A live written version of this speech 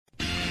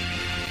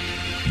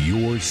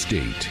Your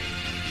state.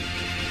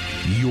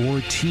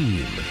 Your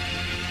team.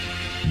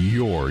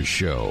 Your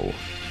show.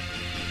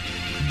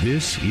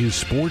 This is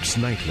Sports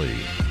Nightly.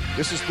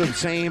 This is the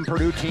same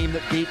Purdue team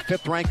that beat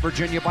fifth-ranked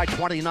Virginia by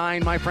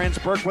 29. My friends,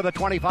 Burke with a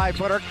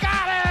 25-footer.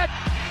 Got it!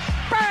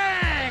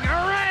 Bang!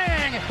 A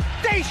ring!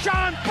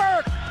 Deshaun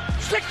Burke!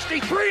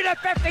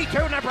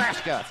 63-52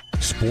 Nebraska.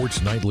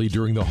 Sports Nightly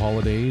during the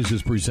holidays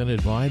is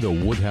presented by the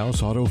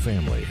Woodhouse Auto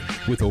family.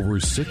 With over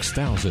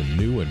 6,000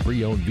 new and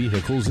pre-owned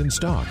vehicles in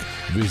stock,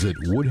 visit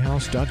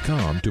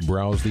woodhouse.com to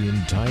browse the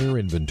entire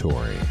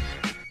inventory.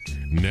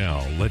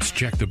 Now, let's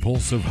check the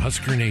pulse of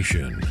Husker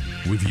Nation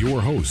with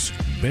your hosts,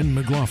 Ben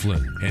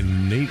McLaughlin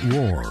and Nate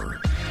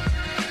Rohr.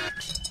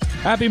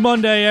 Happy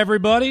Monday,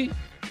 everybody.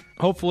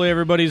 Hopefully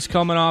everybody's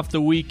coming off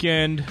the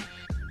weekend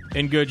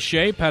in good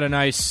shape. Had a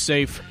nice,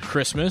 safe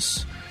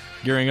Christmas.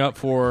 Gearing up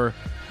for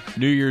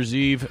New Year's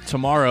Eve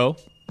tomorrow.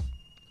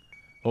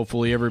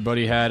 Hopefully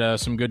everybody had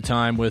some good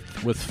time with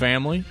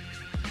family.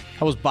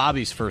 How was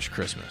Bobby's first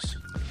Christmas?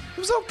 It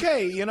was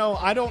okay. You know,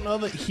 I don't know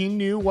that he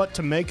knew what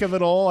to make of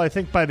it all. I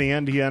think by the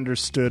end he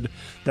understood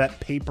that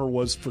paper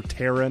was for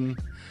tearing.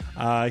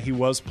 He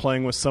was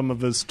playing with some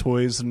of his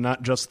toys and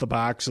not just the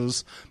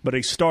boxes, but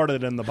he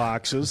started in the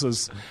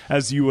boxes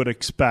as you would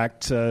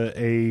expect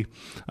a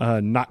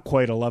not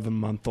quite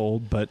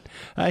 11-month-old. But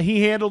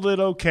he handled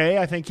it okay.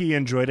 I think he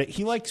enjoyed it.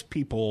 He likes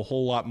people a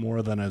whole lot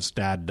more than his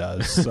dad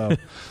does.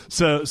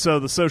 So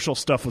the social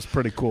stuff was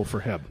pretty cool for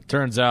him.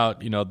 Turns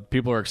out,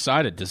 people are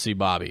excited to see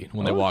Bobby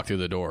when they walk through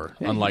the door,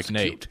 unlike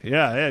Nate. Cute.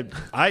 Yeah,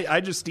 I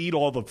just eat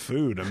all the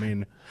food. I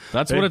mean,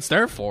 that's what it's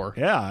there for.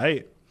 Yeah,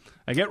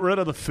 I get rid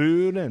of the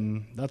food,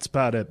 and that's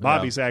about it.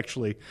 Bobby's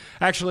actually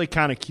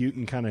kind of cute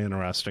and kind of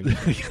interesting.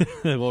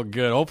 Well,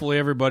 good. Hopefully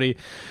everybody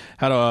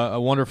had a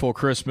wonderful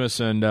Christmas,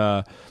 and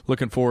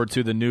looking forward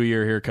to the new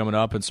year here coming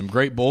up and some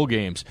great bowl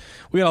games.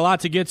 We got a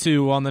lot to get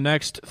to on the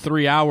next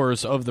 3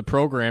 hours of the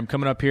program.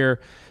 Coming up here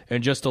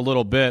in just a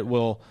little bit,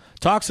 we'll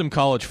talk some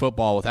college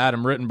football with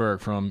Adam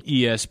Rittenberg from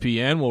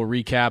ESPN. We'll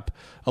recap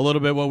a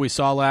little bit what we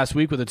saw last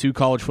week with the two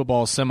college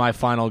football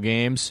semifinal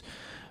games.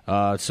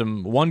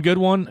 One good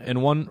one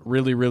and one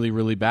really, really,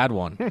 really bad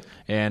one.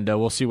 And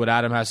we'll see what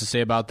Adam has to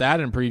say about that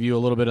and preview a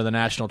little bit of the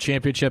national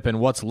championship and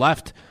what's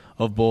left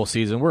of bowl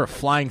season. We're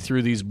flying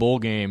through these bowl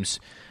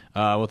games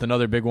with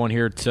another big one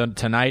here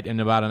tonight in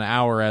about an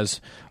hour, as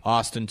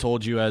Austin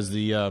told you, as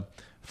the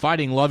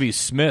Fighting Lovey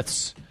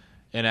Smiths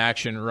in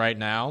action right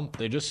now.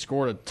 They just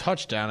scored a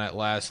touchdown at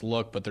last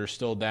look, but they're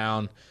still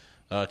down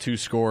 2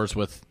 scores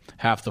with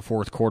half the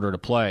fourth quarter to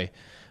play.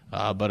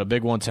 But a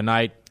big one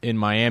tonight in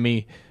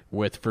Miami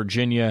with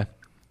Virginia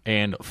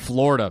and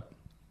Florida.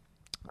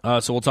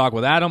 So we'll talk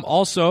with Adam.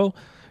 Also,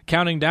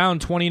 counting down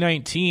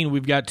 2019,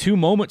 we've got 2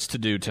 moments to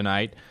do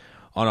tonight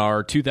on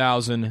our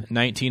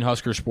 2019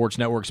 Husker Sports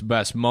Network's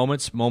Best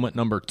Moments, moment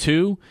number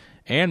 2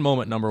 and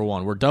moment number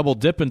 1. We're double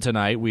dipping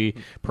tonight. We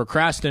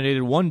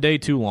procrastinated one day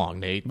too long,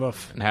 Nate,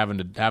 and having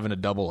to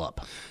double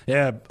up.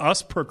 Yeah,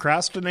 us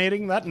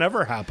procrastinating, that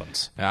never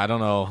happens. I don't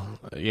know.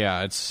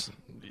 Yeah,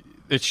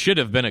 it should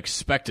have been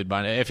expected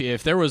by now.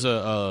 If there was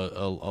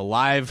a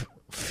live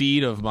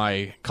feed of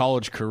my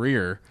college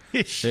career,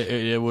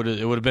 it would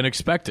have been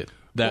expected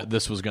that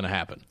this was going to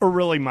happen. Or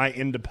really my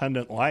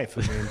independent life.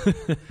 I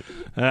mean,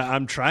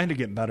 I'm trying to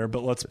get better,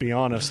 but let's be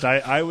honest.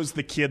 I was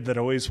the kid that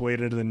always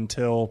waited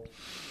until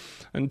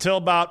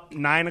about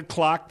 9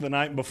 o'clock the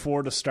night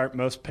before to start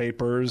most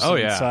papers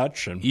and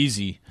such. And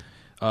easy.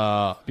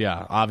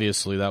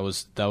 Obviously that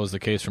was the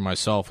case for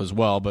myself as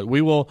well. But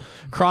we will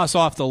cross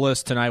off the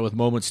list tonight with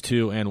moments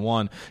 2 and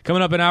 1.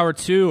 Coming up in hour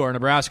 2, our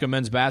Nebraska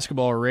men's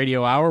basketball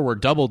radio hour. We're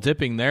double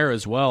dipping there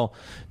as well.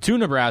 2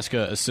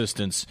 Nebraska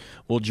assistants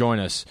will join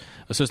us.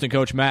 Assistant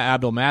coach Matt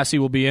Abdelmassih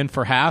will be in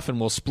for half, and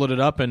we'll split it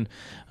up and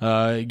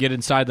get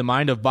inside the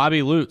mind of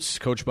Bobby Lutz,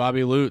 Coach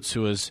Bobby Lutz,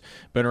 who has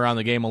been around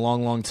the game a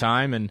long, long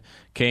time and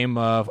came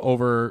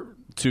over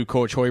to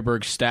Coach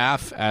Hoiberg's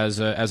staff as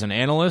an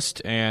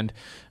analyst, and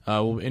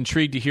we're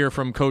intrigued to hear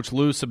from Coach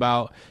Lutz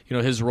about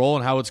his role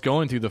and how it's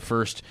going through the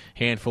first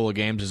handful of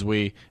games as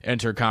we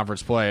enter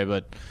conference play.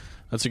 But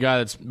that's a guy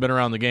that's been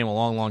around the game a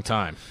long, long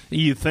time.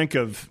 You think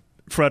of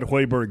Fred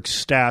Hoiberg's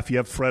staff. You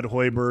have Fred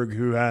Hoiberg,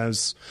 who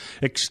has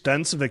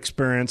extensive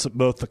experience at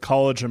both the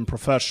college and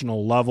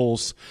professional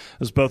levels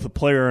as both a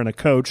player and a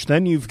coach.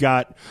 Then you've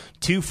got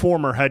 2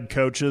 former head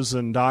coaches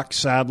in Doc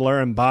Sadler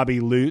and Bobby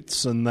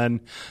Lutz, and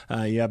then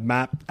you have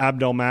Matt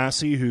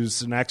Abdelmassih,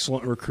 who's an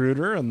excellent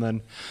recruiter, and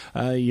then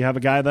you have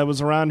a guy that was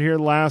around here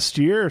last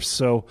year.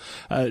 So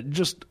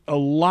just a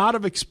lot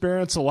of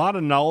experience, a lot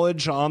of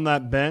knowledge on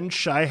that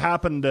bench. I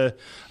happened to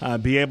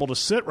be able to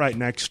sit right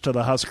next to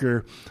the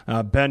Husker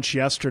bench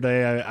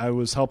yesterday. I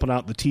was helping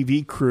out the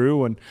TV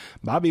crew, and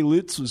Bobby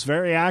Lutz was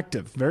very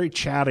active, very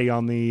chatty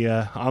on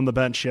the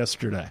bench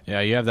yesterday.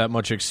 Yeah, you have that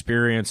much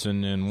experience,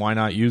 and why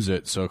not use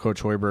it? So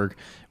Coach Hoiberg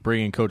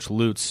bringing Coach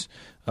Lutz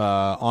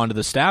onto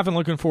the staff, and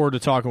looking forward to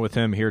talking with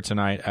him here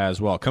tonight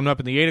as well. Coming up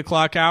in the 8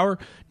 o'clock hour,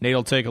 Nate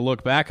will take a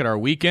look back at our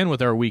weekend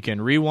with our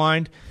Weekend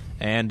Rewind,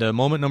 And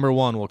moment number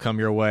 1 will come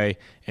your way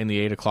in the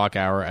 8 o'clock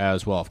hour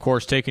as well. Of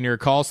course, taking your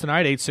calls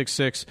tonight,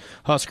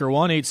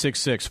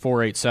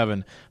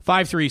 866-HUSKER1,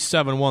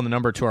 866-487-5371, the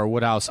number to our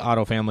Woodhouse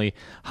Auto Family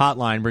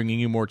hotline, bringing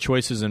you more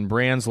choices in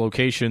brands,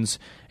 locations,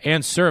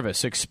 and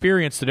service.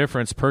 Experience the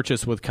difference.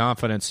 Purchase with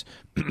confidence.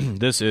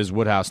 This is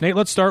Woodhouse. Nate,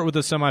 let's start with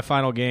the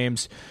semifinal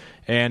games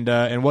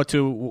and what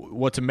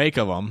to make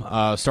of them.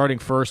 Starting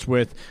first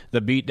with the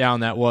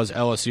beatdown that was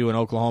LSU and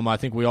Oklahoma. I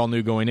think we all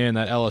knew going in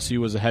that LSU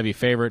was a heavy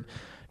favorite.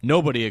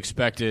 Nobody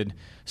expected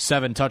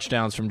 7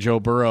 touchdowns from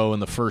Joe Burrow in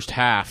the first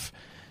half,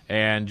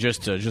 and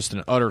just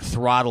an utter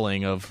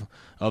throttling of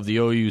the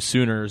OU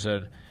Sooners.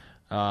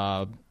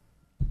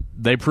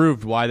 They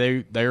proved why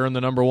they earned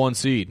the number 1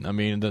 seed. I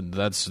mean,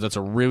 that's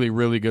a really,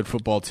 really good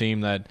football team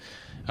that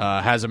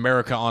has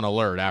America on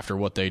alert after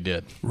what they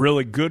did.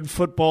 Really good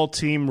football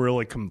team,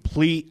 really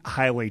complete,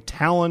 highly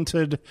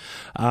talented.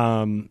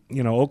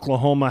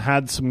 Oklahoma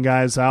had some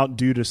guys out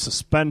due to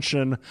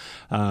suspension.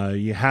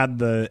 You had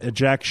the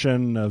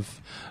ejection of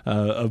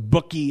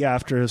Bookie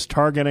after his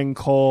targeting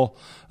call,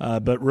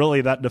 but really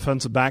that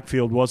defensive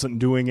backfield wasn't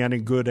doing any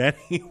good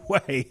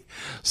anyway.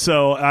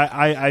 So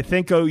I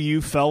think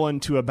OU fell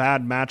into a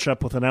bad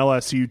matchup with an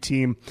LSU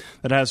team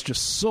that has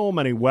just so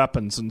many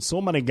weapons and so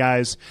many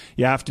guys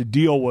you have to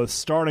deal with,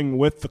 starting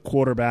with the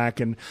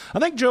quarterback. And I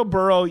think Joe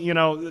Burrow,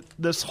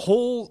 this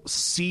whole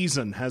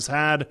season has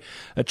had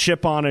a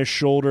chip on his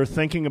shoulder,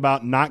 thinking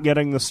about not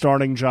getting the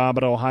starting job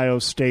at Ohio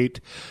State.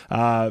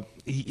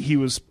 He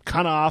was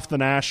kind of off the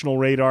national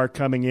radar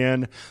coming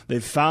in.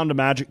 They've found a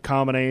magic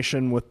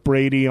combination with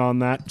Brady on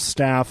that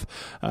staff,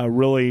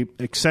 really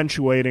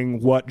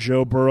accentuating what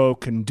Joe Burrow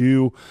can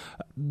do.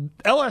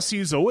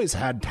 LSU's always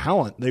had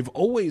talent. They've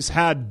always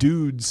had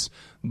dudes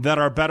that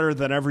are better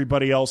than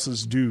everybody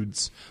else's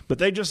dudes, but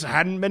they just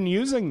hadn't been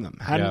using them,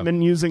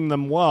 been using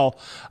them well.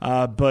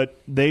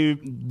 But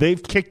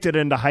they've kicked it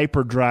into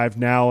hyperdrive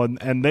now,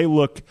 and they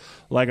look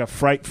like a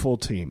frightful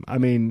team. I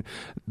mean,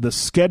 the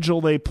schedule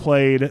they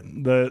played,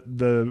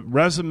 the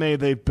resume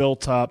they've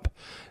built up,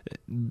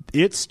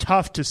 it's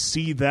tough to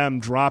see them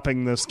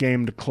dropping this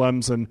game to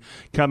Clemson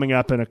coming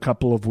up in a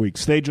couple of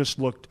weeks. They just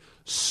looked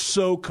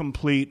so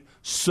complete,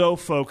 so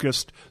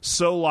focused,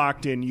 so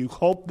locked in. You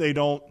hope they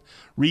don't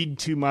read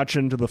too much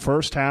into the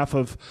first half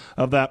of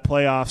that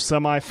playoff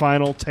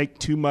semifinal, take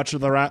too much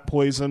of the rat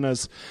poison,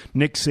 as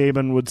Nick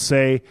Saban would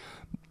say.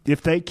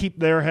 If they keep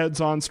their heads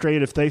on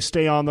straight, if they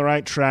stay on the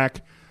right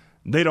track,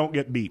 they don't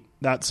get beat.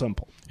 That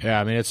simple. Yeah,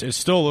 I mean, it's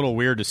still a little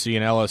weird to see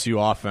an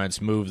LSU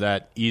offense move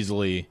that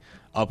easily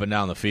up and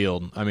down the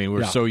field. I mean,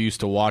 we're so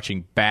used to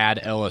watching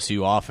bad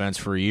LSU offense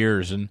for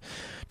years, and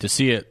to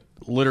see it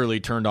literally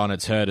turned on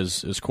its head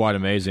is quite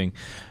amazing.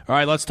 All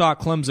right, let's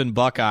talk Clemson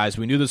Buckeyes.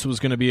 We knew this was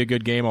going to be a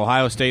good game.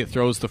 Ohio State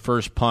throws the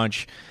first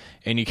punch,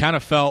 and you kind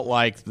of felt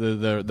like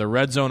the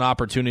red zone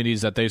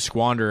opportunities that they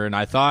squander, and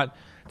I thought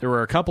there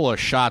were a couple of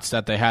shots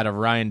that they had of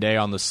Ryan Day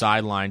on the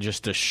sideline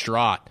just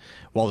distraught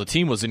while the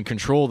team was in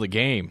control of the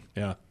game.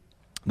 Yeah,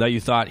 that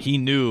you thought he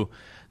knew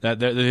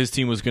that his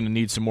team was going to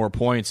need some more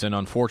points, and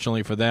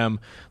unfortunately for them,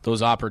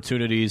 those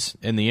opportunities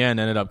in the end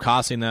ended up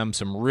costing them.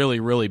 Some really,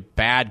 really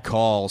bad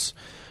calls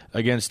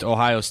against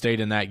Ohio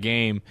State in that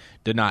game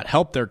did not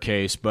help their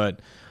case, but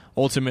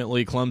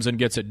ultimately Clemson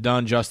gets it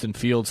done. Justin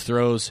Fields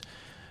throws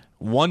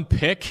 1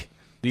 pick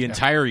the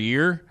entire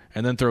year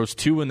and then throws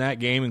 2 in that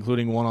game,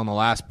 including 1 on the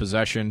last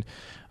possession.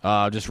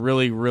 Just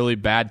really, really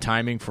bad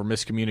timing for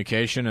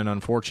miscommunication, and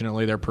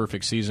unfortunately their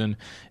perfect season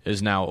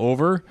is now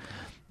over,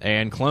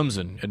 and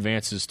Clemson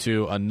advances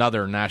to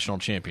another national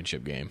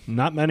championship game.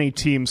 Not many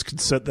teams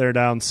could sit there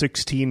down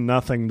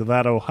 16-0 to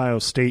that Ohio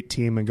State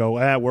team and go,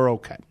 we're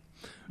okay.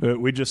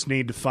 We just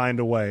need to find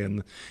a way.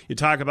 And you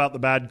talk about the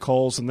bad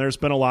calls, and there's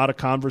been a lot of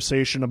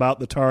conversation about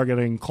the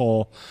targeting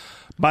call.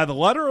 By the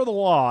letter of the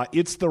law,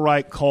 it's the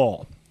right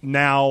call.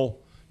 Now,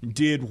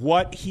 did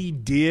what he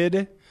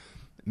did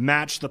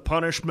match the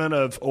punishment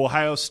of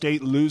Ohio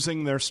State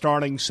losing their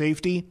starting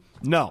safety?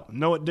 No,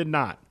 it did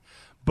not.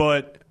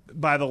 But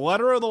by the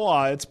letter of the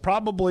law, it's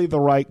probably the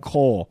right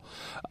call.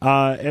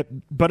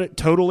 But it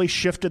totally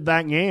shifted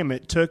that game.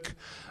 It took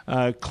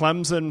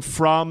Clemson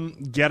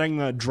from getting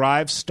a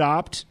drive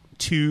stopped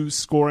to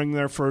scoring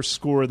their first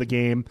score of the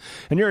game.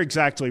 And you're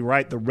exactly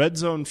right. The red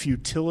zone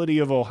futility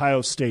of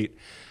Ohio State.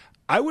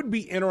 I would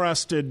be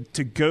interested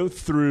to go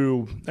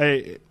through,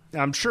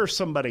 I'm sure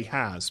somebody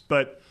has,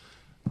 but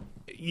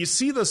you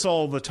see this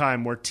all the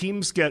time where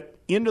teams get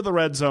into the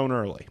red zone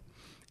early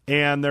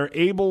and they're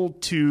able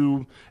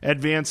to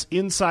advance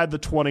inside the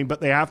 20, but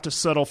they have to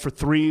settle for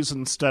threes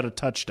instead of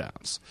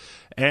touchdowns.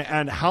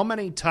 And how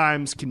many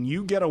times can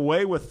you get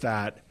away with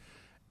that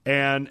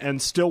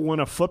and still win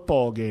a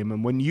football game?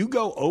 And when you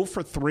go 0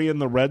 for 3 in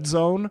the red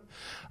zone,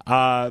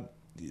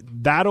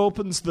 that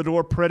opens the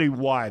door pretty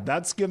wide.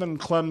 That's given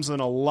Clemson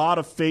a lot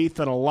of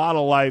faith and a lot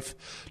of life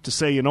to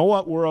say, you know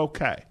what, we're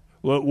okay.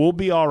 We'll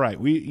be all right.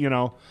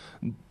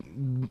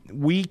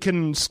 we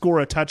can score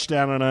a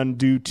touchdown and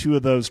undo 2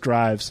 of those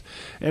drives.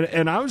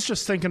 And I was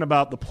just thinking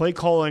about the play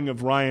calling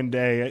of Ryan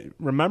Day,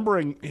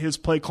 remembering his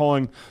play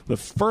calling the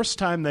first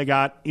time they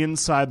got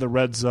inside the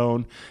red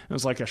zone. It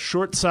was like a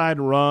short side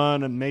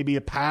run and maybe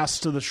a pass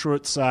to the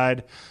short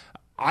side.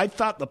 I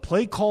thought the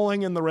play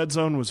calling in the red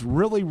zone was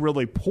really,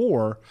 really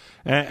poor.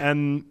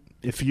 And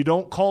if you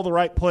don't call the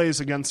right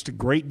plays against a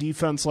great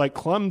defense like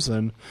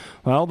Clemson,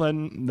 well,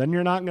 then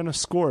you're not going to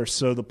score.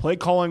 So the play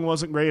calling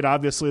wasn't great.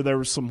 Obviously, there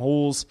were some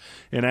holes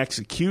in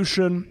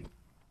execution,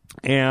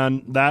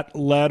 and that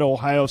led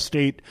Ohio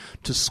State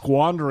to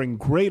squandering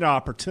great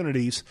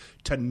opportunities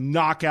to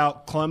knock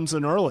out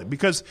Clemson early.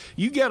 Because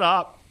you get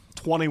up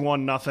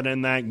 21-0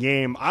 in that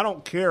game. I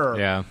don't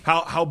care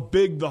how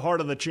big the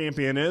heart of the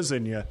champion is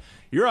in you.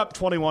 You're up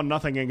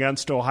 21-0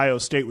 against Ohio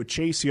State with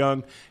Chase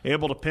Young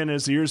able to pin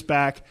his ears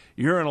back.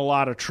 You're in a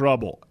lot of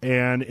trouble.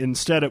 And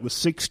instead it was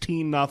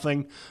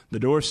 16-0. The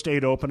door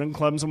stayed open and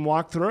Clemson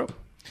walked through.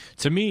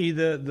 To me,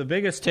 the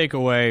biggest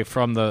takeaway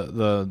from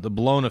the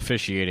blown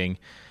officiating,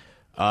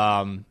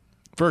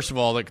 first of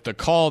all, the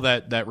call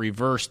that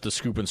reversed the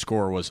scoop and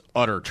score was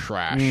utter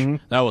trash. Mm-hmm.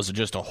 That was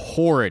just a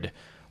horrid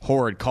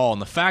call.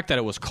 And the fact that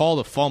it was called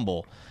a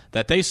fumble,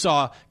 that they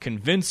saw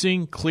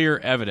convincing, clear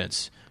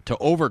evidence to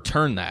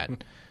overturn that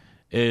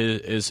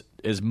is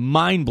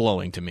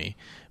mind-blowing to me.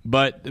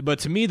 But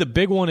to me, the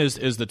big one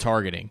is the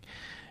targeting.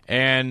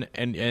 And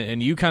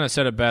you kind of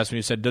said it best when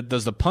you said,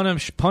 does the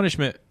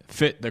punishment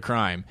fit the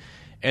crime?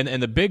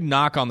 And the big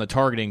knock on the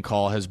targeting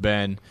call has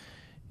been,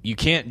 you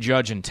can't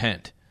judge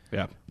intent.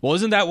 Yeah. Well,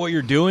 isn't that what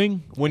you're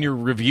doing when you're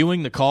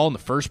reviewing the call in the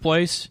first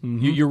place?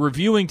 Mm-hmm. You're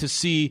reviewing to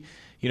see,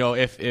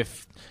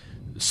 if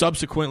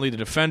subsequently the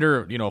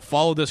defender,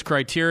 followed this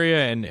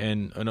criteria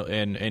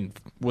and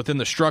within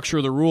the structure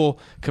of the rule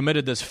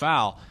committed this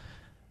foul.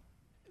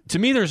 To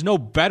me, there's no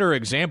better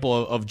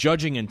example of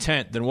judging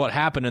intent than what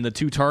happened in the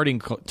 2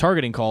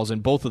 targeting calls in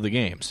both of the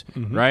games,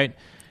 mm-hmm. right?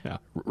 Yeah.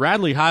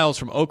 Radley Hiles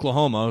from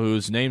Oklahoma,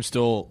 whose name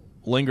still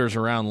lingers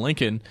around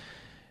Lincoln,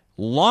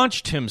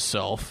 launched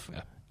himself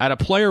at a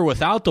player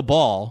without the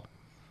ball,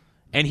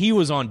 and he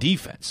was on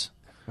defense.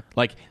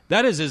 Like,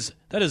 that is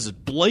as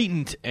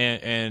blatant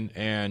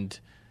and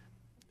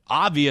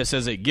obvious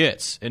as it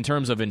gets in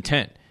terms of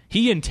intent.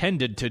 He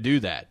intended to do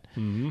that.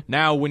 Mm-hmm.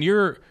 Now, when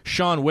you're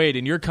Sean Wade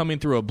and you're coming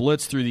through a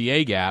blitz through the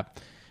A-gap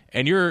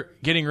and you're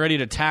getting ready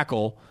to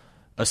tackle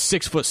a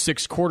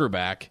 6'6"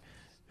 quarterback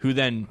who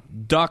then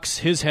ducks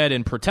his head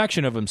in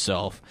protection of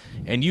himself,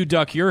 and you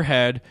duck your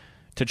head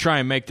to try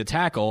and make the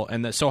tackle,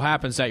 and that so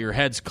happens that your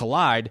heads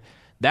collide,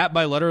 that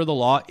by letter of the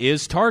law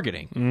is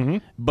targeting. Mm-hmm.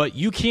 But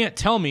you can't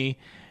tell me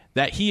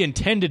that he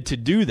intended to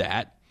do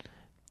that,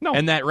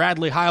 and that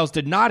Radley Hiles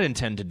did not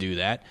intend to do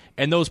that,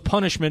 and those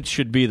punishments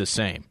should be the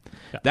same.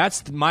 Yeah.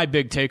 That's my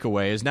big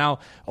takeaway, is now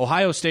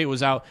Ohio State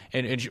was out,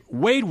 and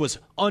Wade was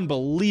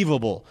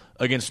unbelievable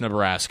against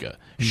Nebraska,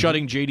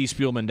 shutting J.D.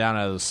 Spielman down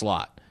out of the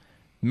slot,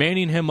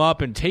 manning him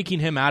up and taking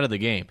him out of the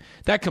game.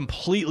 That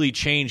completely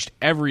changed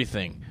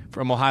everything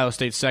from Ohio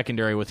State's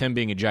secondary with him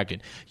being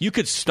ejected. You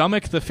could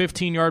stomach the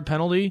 15-yard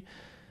penalty,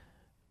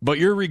 but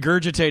you're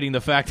regurgitating the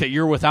fact that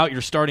you're without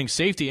your starting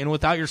safety and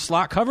without your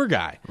slot cover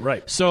guy.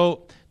 Right.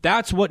 So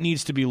that's what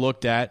needs to be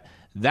looked at.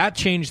 That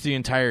changed the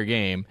entire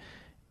game.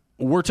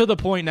 We're to the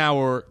point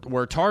now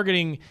where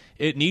targeting,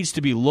 it needs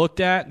to be looked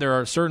at. There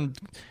are certain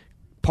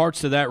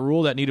parts to that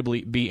rule that need to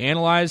be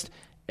analyzed,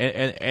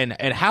 and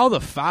how the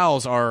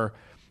fouls are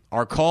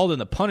called and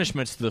the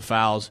punishments to the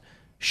fouls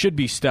should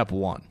be step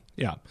one.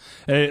 Yeah.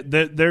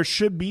 There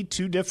should be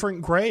 2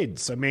 different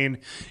grades. I mean,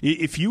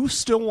 if you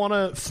still want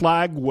to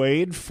flag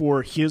Wade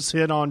for his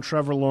hit on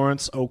Trevor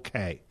Lawrence,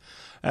 okay.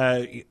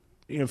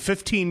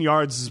 15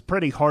 yards is a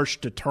pretty harsh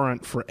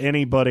deterrent for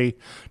anybody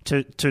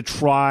to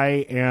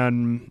try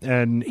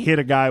and hit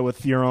a guy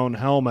with your own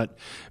helmet.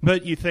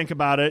 But you think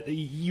about it,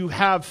 you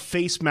have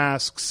face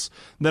masks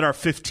that are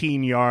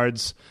 15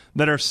 yards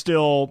that are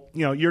still,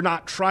 you're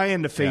not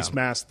trying to face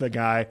mask the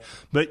guy,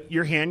 but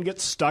your hand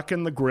gets stuck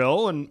in the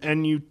grill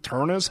and you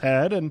turn his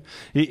head and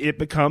it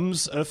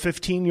becomes a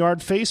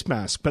 15-yard face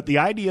mask. But the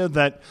idea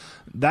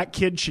that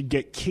kid should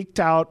get kicked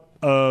out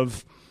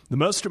of the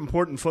most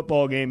important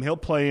football game he'll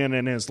play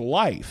in his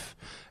life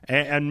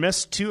and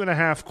miss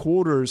 2.5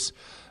 quarters,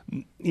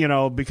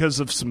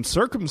 because of some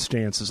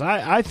circumstances.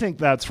 I think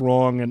that's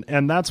wrong,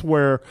 and that's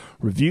where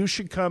review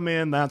should come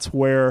in. That's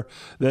where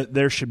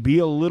there should be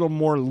a little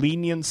more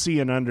leniency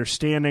and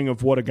understanding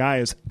of what a guy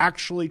is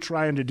actually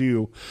trying to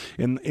do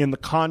in the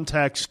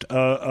context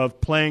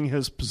of playing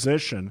his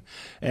position.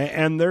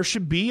 And there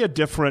should be a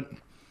different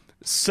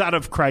set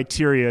of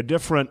criteria, a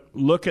different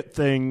look at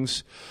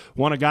things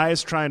when a guy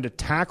is trying to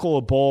tackle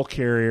a ball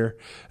carrier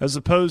as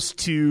opposed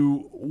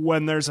to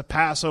when there's a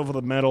pass over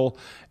the middle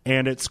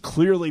and it's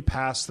clearly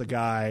past the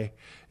guy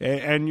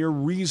and you're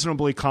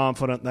reasonably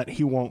confident that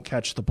he won't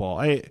catch the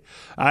ball.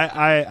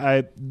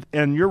 And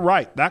you're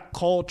right, that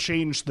call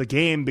changed the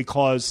game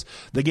because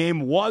the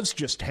game was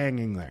just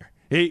hanging there.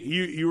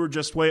 You were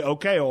just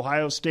okay,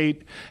 Ohio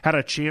State had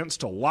a chance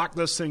to lock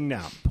this thing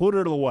down, put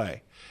it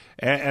away.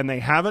 and they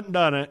haven't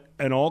done it,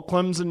 and all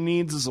Clemson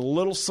needs is a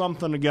little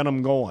something to get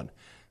them going.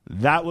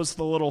 That was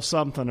the little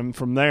something, and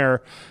from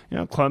there,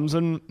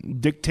 Clemson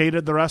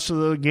dictated the rest of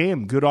the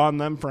game. Good on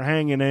them for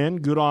hanging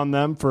in. Good on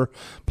them for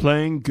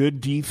playing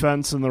good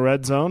defense in the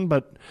red zone.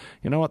 But,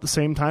 at the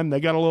same time, they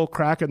got a little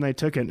crack and they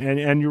took it.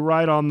 And you're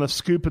right on the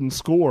scoop and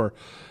score.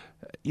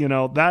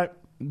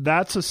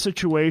 That's a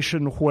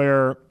situation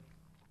where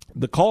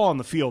the call on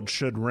the field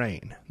should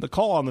reign. The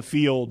call on the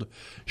field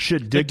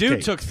should dictate. The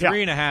dude took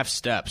 3.5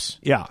 steps.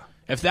 Yeah.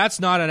 If that's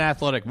not an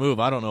athletic move,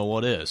 I don't know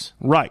what is.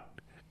 Right.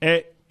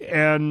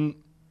 And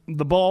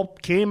the ball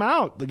came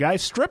out. The guy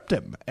stripped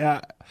him.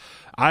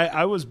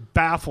 I was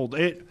baffled.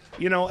 And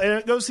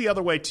it goes the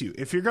other way too.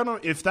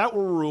 If that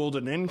were ruled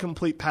an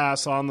incomplete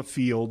pass on the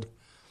field,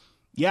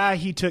 yeah,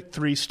 he took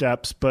 3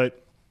 steps,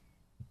 but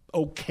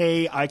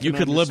okay, I can. You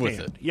could live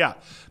understand. with it. Yeah,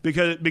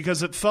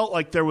 because it felt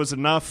like there was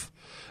enough.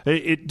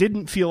 It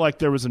didn't feel like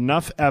there was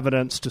enough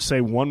evidence to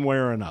say one way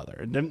or another.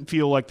 It didn't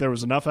feel like there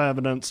was enough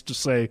evidence to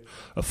say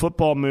a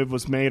football move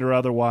was made or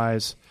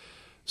otherwise.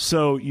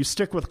 So you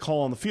stick with the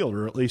call on the field,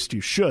 or at least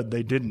you should.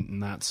 They didn't in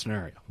that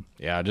scenario.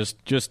 Yeah,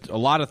 just a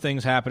lot of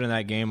things happened in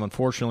that game,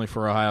 unfortunately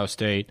for Ohio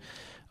State.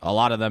 A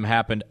lot of them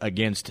happened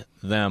against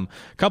them.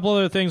 A couple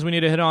other things we need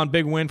to hit on.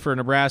 Big win for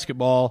Nebraska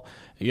ball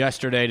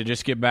yesterday to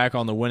just get back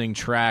on the winning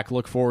track.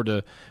 Look forward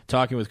to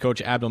talking with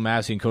Coach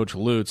Abdelmassih and Coach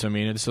Lutz. I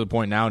mean, it's to the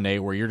point now,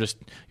 Nate, where you're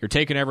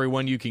taking every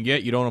win you can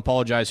get. You don't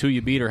apologize who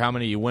you beat or how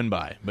many you win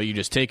by, but you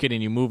just take it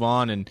and you move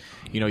on, and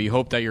you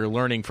hope that you're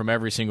learning from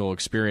every single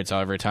experience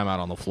every time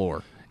out on the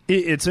floor.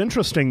 It's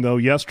interesting, though,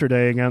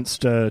 yesterday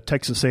against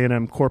Texas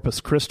A&M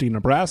Corpus Christi,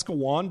 Nebraska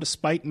won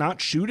despite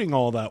not shooting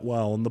all that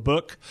well. And the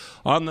book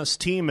on this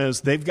team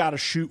is they've got to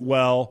shoot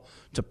well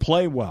to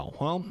play well.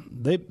 Well,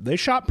 they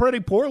shot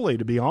pretty poorly,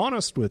 to be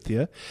honest with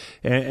you.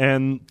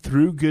 And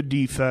through good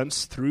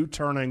defense, through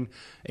turning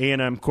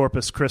A&M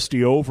Corpus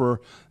Christi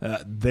over,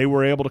 they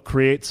were able to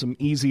create some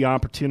easy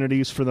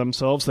opportunities for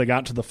themselves. They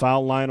got to the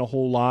foul line a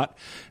whole lot,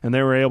 and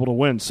they were able to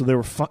win. So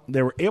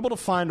they were able to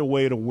find a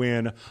way to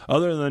win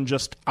other than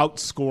just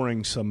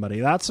outscoring somebody.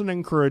 That's an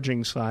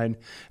encouraging sign.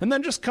 And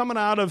then just coming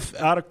out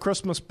of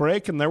Christmas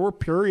break, and there were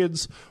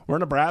periods where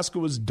Nebraska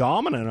was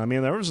dominant. I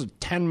mean, there was a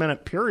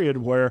 10-minute period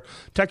where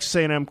Texas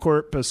A&M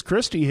Corpus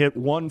Christi hit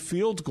 1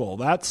 field goal.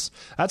 That's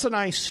a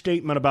nice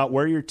statement about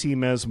where your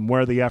team is and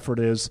where the effort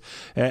is,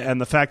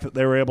 and the fact that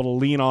they were able to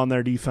lean on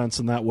their defense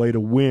in that way to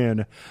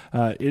win.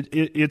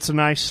 It's a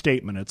nice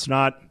statement. It's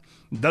not.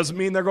 Doesn't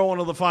mean they're going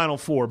to the Final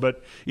Four,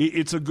 but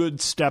it's a good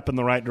step in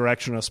the right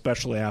direction,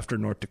 especially after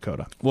North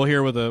Dakota. We'll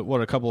hear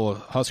what a couple of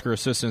Husker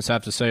assistants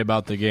have to say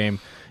about the game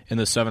in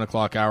the 7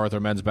 o'clock hour with our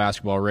men's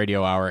basketball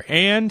radio hour.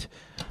 And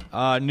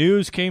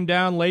news came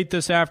down late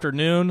this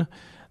afternoon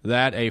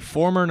that a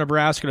former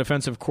Nebraska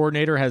defensive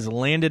coordinator has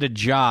landed a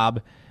job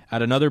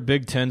at another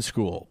Big Ten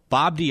school.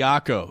 Bob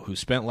Diaco, who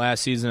spent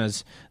last season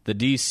as the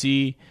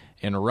DC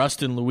in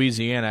Ruston,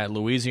 Louisiana at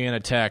Louisiana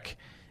Tech,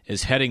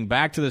 is heading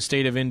back to the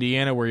state of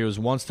Indiana, where he was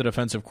once the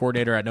defensive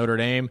coordinator at Notre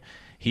Dame.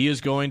 He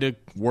is going to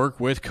work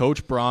with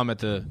Coach Braum at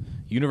the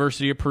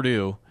University of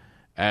Purdue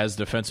as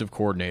defensive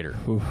coordinator.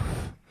 Oof.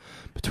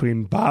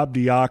 Between Bob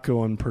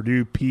Diaco and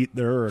Purdue Pete,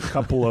 there are a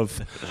couple of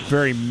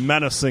very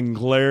menacing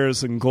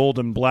glares in gold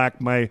and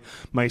black. My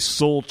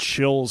soul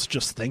chills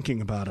just thinking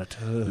about it.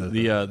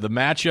 The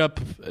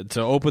matchup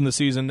to open the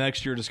season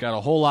next year just got a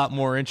whole lot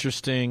more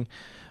interesting.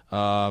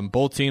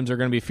 Both teams are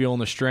going to be feeling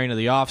the strain of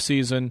the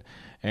offseason,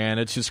 and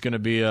it's just going to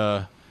be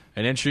an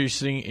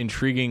interesting,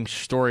 intriguing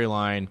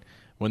storyline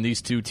when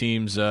these two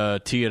teams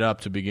tee it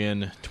up to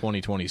begin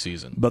 2020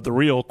 season. But the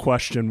real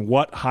question,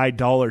 what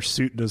high-dollar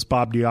suit does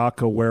Bob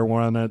Diaco wear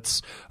when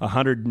it's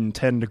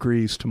 110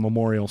 degrees to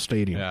Memorial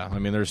Stadium? Yeah, I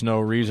mean, there's no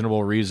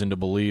reasonable reason to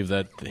believe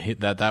that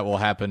will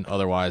happen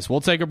otherwise.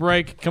 We'll take a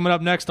break. Coming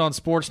up next on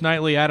Sports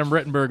Nightly, Adam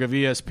Rittenberg of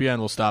ESPN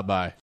will stop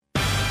by.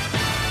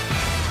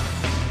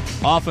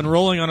 Off and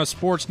rolling on a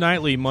Sports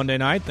Nightly Monday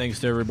night.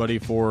 Thanks to everybody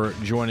for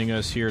joining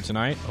us here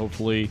tonight.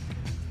 Hopefully,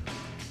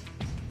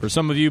 for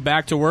some of you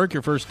back to work,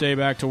 your first day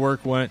back to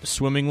work went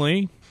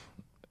swimmingly.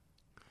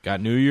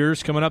 Got New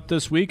Year's coming up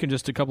this week in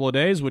just a couple of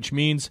days, which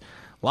means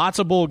lots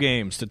of bowl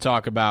games to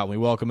talk about. We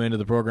welcome into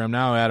the program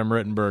now Adam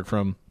Rittenberg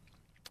from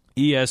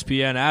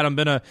ESPN. Adam,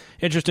 been an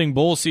interesting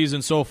bowl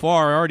season so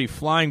far, already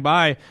flying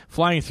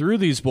through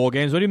these bowl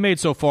games. What have you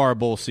made so far a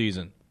bowl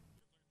season?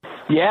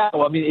 Yeah,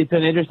 well, I mean, it's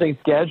an interesting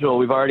schedule.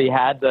 We've already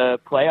had the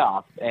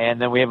playoff,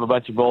 and then we have a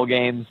bunch of bowl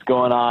games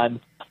going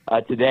on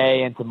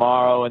today and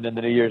tomorrow, and then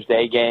the New Year's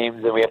Day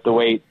games, and we have to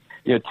wait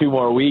 2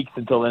 more weeks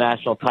until the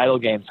national title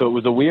game. So it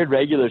was a weird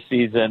regular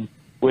season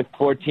with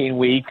 14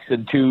 weeks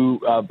and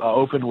 2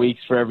 open weeks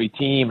for every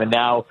team, and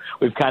now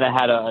we've kind of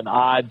had an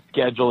odd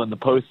schedule in the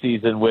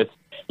postseason with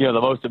the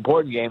most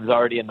important games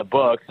already in the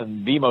books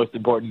and the most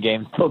important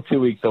game still 2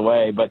 weeks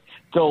away, but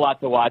still a lot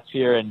to watch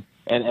here. And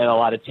and a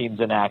lot of teams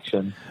in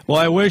action. Well,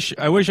 I wish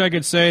I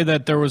could say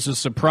that there was a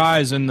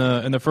surprise in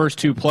the first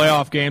two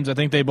playoff games. I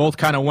think they both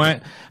kind of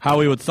went how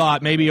we would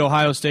thought. Maybe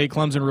Ohio State,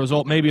 Clemson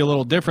result maybe a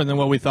little different than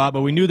what we thought,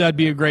 but we knew that'd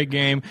be a great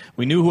game.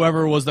 We knew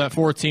whoever was that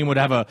fourth team would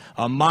have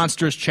a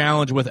monstrous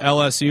challenge with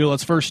LSU.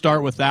 Let's first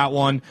start with that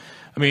one.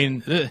 I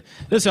mean,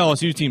 this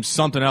LSU team's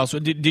something else.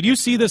 Did you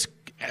see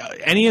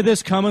any of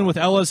this coming with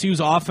LSU's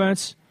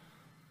offense?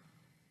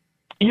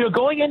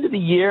 Going into the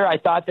year, I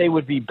thought they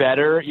would be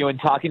better. In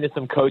talking to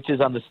some coaches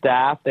on the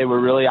staff, they were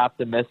really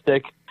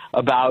optimistic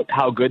about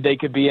how good they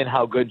could be and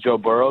how good Joe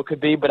Burrow could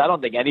be. But I don't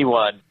think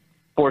anyone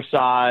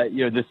foresaw,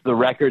 the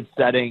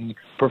record-setting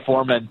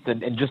performance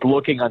and just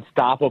looking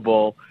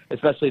unstoppable,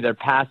 especially their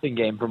passing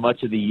game for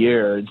much of the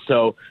year. And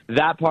so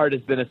that part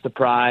has been a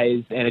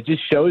surprise, and it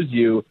just shows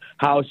you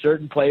how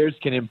certain players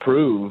can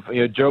improve.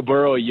 Joe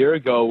Burrow a year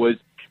ago was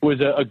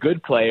a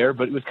good player,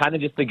 but it was kind of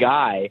just a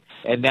guy.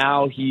 And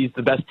now he's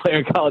the best player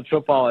in college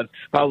football and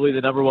probably the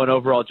number one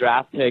overall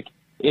draft pick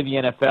in the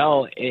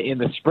NFL in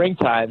the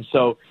springtime.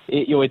 So,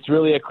 it's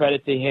really a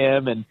credit to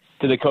him and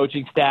to the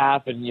coaching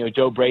staff. And,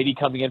 Joe Brady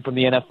coming in from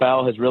the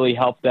NFL has really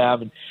helped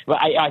them. And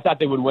I thought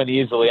they would win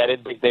easily. I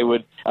didn't think they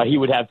would. He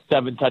would have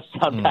 7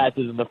 touchdown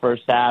passes in the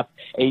first half,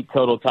 8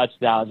 total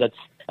touchdowns.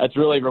 That's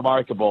really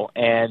remarkable,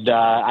 and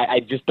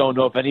I just don't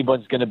know if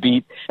anyone's going to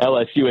beat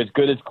LSU as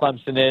good as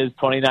Clemson is,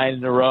 29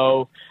 in a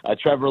row,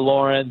 Trevor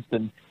Lawrence,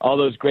 and all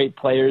those great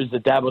players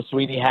that Dabo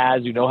Swinney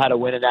has who know how to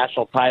win a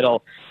national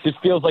title. Just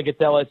feels like it's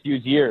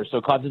LSU's year,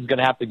 so Clemson's going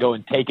to have to go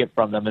and take it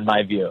from them, in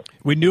my view.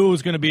 We knew it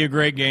was going to be a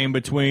great game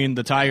between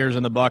the Tigers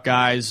and the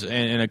Buckeyes,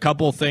 and a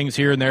couple of things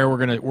here and there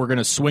we're going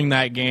to swing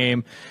that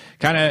game.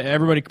 Kind of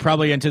everybody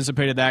probably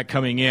anticipated that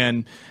coming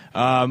in.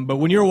 But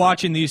when you're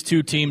watching these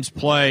two teams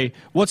play,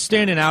 what's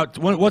standing out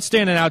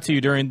to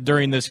you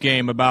during this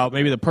game about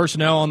maybe the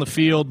personnel on the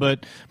field,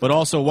 but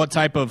also what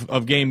type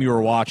of game you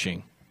were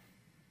watching?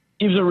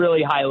 It was a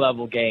really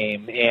high-level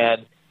game,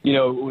 and,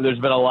 there's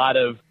been a lot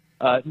of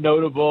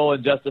notable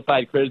and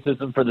justified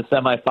criticism for the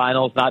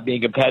semifinals not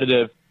being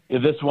competitive.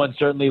 This one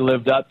certainly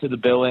lived up to the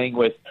billing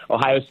with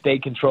Ohio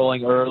State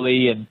controlling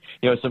early, and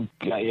some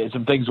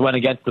things went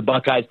against the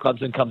Buckeyes.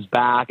 Clemson comes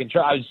back, and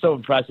I was so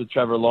impressed with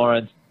Trevor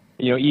Lawrence.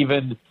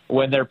 Even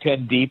when they're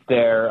pinned deep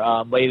there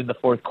late in the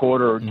fourth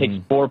quarter, it takes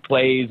 4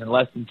 plays in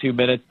less than 2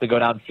 minutes to go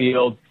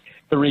downfield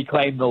to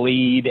reclaim the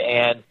lead.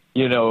 And,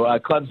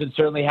 Clemson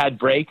certainly had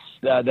breaks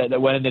that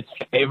went in its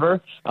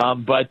favor.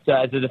 But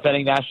as a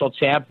defending national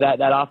champ, that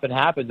often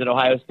happens. And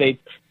Ohio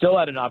State still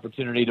had an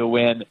opportunity to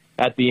win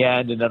at the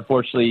end. And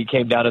unfortunately, it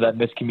came down to that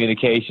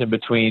miscommunication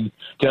between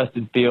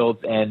Justin Fields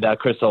and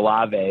Chris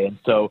Olave. And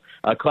so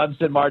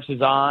Clemson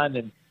marches on,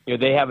 and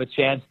they have a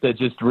chance to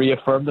just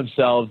reaffirm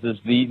themselves as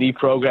the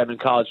program in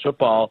college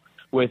football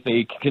with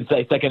a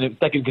second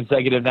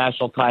consecutive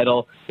national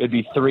title. It'd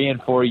be 3 in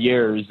 4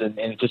 years, and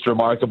it's just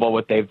remarkable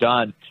what they've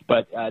done.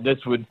 But this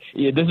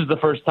is the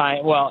first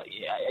time. Well,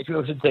 I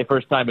shouldn't say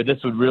first time, but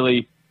this would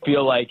really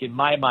feel like, in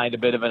my mind, a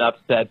bit of an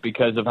upset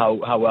because of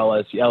how well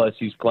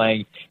LSU's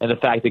playing and the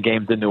fact the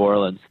game's in New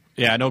Orleans.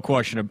 Yeah, no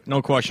question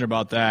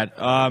about that.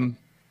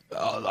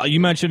 You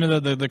mentioned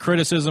the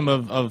criticism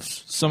of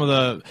some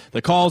of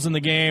the calls in the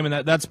game,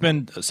 and that's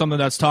been something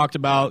that's talked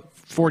about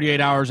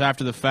 48 hours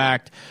after the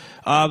fact.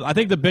 I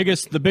think the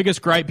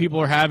biggest gripe people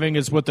are having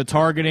is with the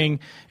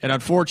targeting, and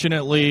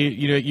unfortunately,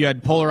 you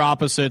had polar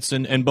opposites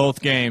in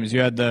both games.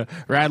 You had the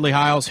Radley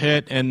Hiles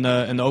hit in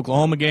the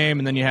Oklahoma game,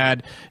 and then you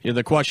had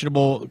the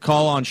questionable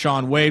call on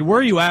Shaun Wade. Where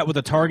are you at with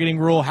the targeting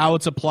rule, how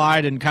it's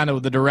applied, and kind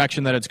of the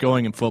direction that it's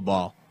going in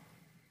football?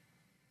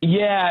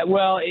 Yeah,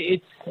 well,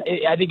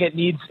 I think it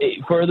needs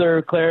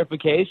further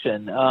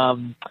clarification.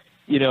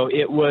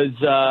 It was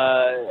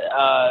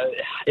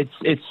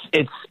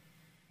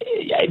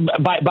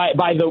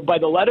by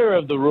the letter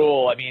of the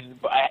rule. I mean,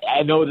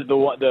 I know that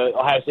the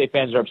Ohio State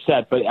fans are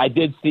upset, but I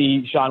did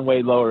see Shaun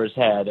Wade lower his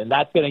head, and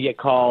that's going to get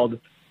called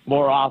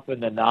more often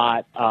than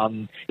not.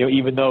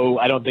 Even though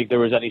I don't think there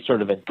was any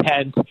sort of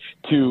intent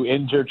to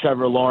injure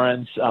Trevor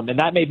Lawrence, and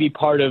that may be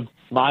part of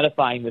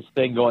modifying this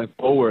thing going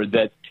forward.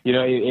 That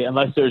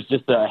unless there's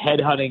just a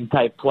headhunting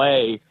type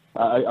play,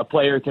 a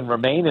player can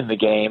remain in the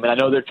game. And I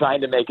know they're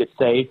trying to make it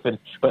safe,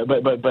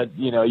 but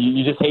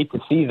you just hate to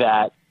see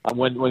that.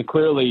 When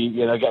clearly,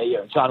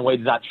 Shaun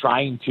Wade is not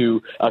trying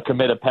to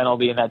commit a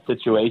penalty in that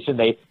situation.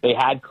 They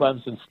had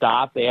Clemson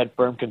stopped. They had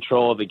firm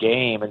control of the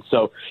game. And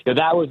so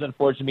that was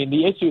unfortunate. I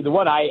mean, the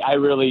one I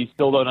really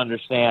still don't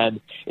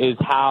understand is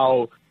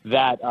how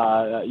that,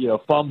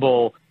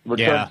 fumble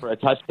return for a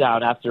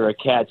touchdown after a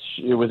catch,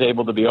 it was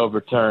able to be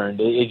overturned.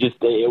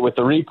 With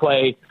the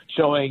replay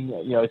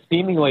showing,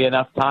 seemingly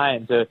enough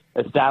time to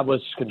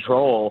establish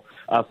control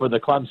for the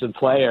Clemson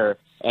player.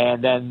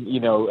 And then,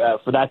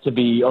 for that to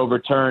be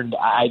overturned,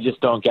 I just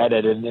don't get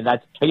it. And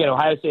that's, again,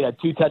 Ohio State had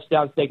 2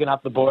 touchdowns taken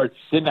off the board.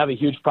 Didn't have a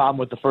huge problem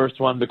with the first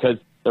one because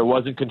there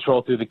wasn't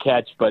control through the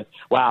catch. But,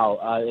 wow,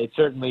 it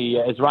certainly,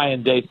 as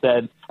Ryan Day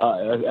said,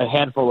 a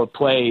handful of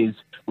plays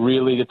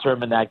really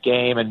determined that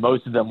game, and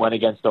most of them went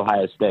against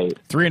Ohio State.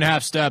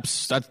 3.5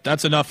 steps,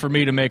 that's enough for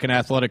me to make an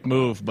athletic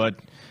move. But,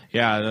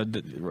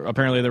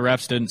 apparently the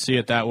refs didn't see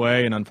it that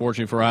way, and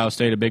unfortunately for Ohio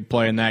State, a big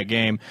play in that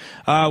game.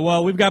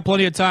 Well, we've got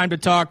plenty of time to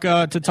talk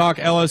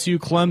LSU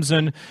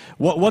Clemson.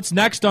 What's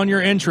next on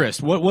your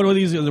interest? What are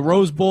these? The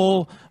Rose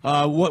Bowl.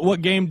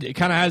 What game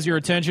kind of has your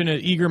attention? An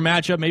eager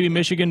matchup, maybe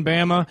Michigan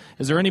Bama.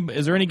 Is there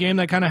any game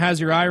that kind of has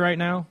your eye right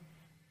now?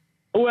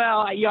 Well,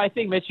 I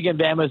think Michigan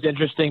Bama is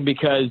interesting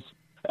because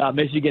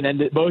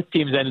both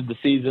teams ended the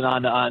season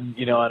on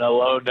a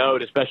low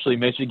note, especially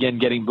Michigan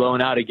getting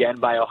blown out again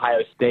by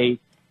Ohio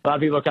State. A lot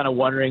of people are kind of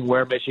wondering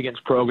where Michigan's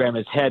program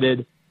is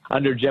headed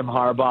under Jim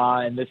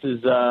Harbaugh, and this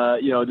is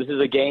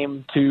a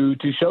game to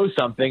show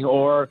something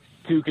or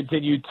to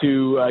continue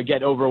to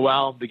get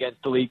overwhelmed against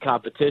elite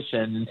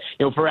competition.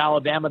 For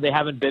Alabama, they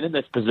haven't been in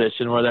this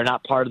position where they're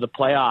not part of the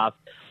playoff.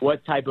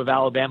 What type of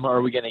Alabama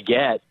are we going to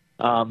get?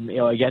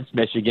 Against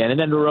Michigan. And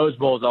then the Rose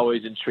Bowl is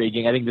always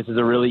intriguing. I think this is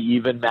a really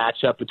even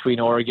matchup between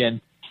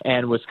Oregon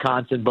and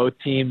Wisconsin. Both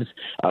teams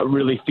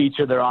really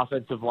feature their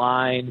offensive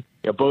line.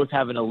 Both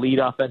have an elite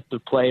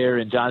offensive player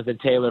in Jonathan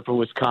Taylor for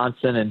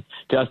Wisconsin and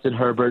Justin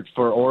Herbert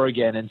for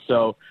Oregon. And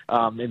so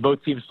and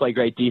both teams play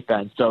great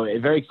defense. So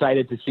very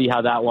excited to see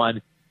how that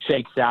one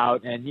shakes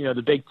out. And,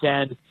 the Big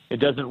Ten, it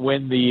doesn't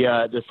win the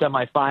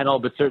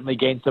semifinal, but certainly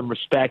gained some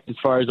respect as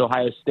far as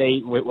Ohio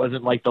State. It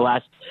wasn't like the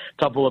last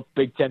couple of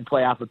Big Ten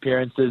playoff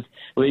appearances.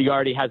 League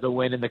already has a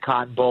win in the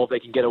Cotton Bowl. They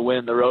can get a win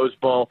in the Rose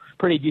Bowl.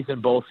 Pretty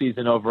decent bowl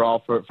season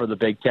overall for the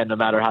Big Ten, no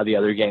matter how the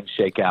other games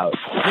shake out.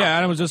 Yeah,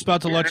 Adam was just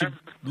about to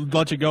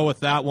let you go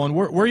with that one.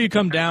 Where you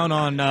come down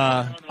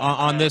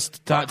on this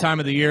time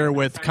of the year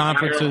with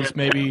conferences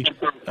maybe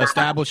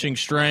establishing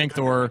strength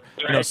or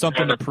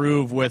something to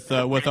prove with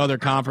other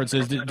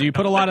conferences? Do you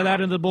put a lot of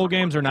that into the bowl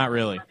games or not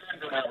really?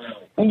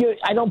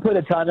 I don't put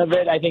a ton of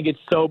it. I think it's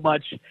so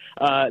much.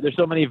 There's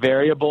so many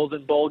variables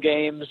in bowl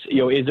games.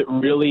 Is it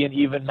really an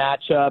even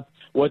matchup?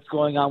 What's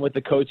going on with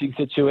the coaching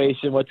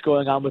situation? What's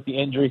going on with the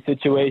injury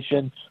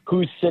situation?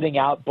 Who's sitting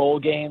out bowl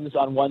games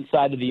on one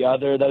side or the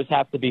other? Those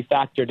have to be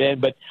factored in.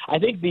 But I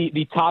think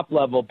the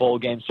top-level bowl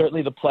games,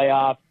 certainly the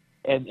playoff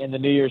and the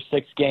New Year's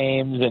Six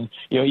games and,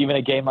 even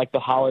a game like the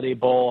Holiday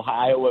Bowl,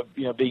 Iowa,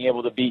 being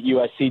able to beat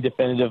USC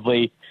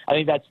definitively, I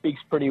think that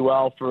speaks pretty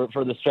well for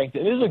the strength.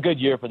 It is a good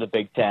year for the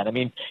Big Ten. I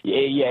mean,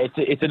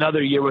 it's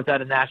another year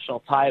without a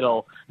national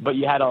title, but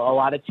you had a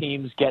lot of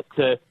teams get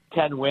to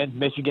 10 wins.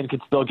 Michigan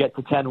could still get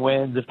to 10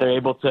 wins if they're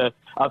able to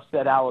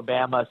upset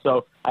Alabama.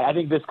 So I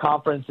think this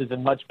conference is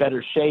in much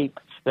better shape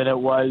than it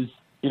was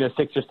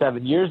 6 or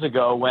 7 years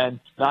ago, when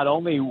not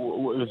only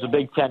was the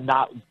Big Ten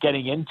not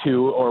getting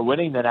into or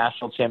winning the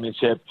national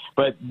championship,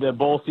 but the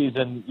bowl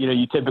season,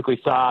 you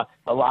typically saw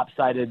a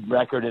lopsided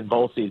record in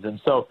bowl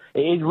season. So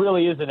it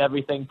really isn't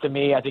everything to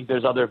me. I think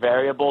there's other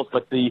variables,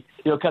 but the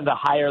kind of the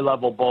higher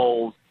level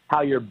bowls, how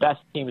your best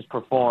teams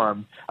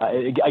perform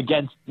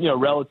against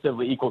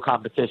relatively equal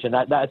competition.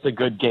 That's a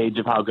good gauge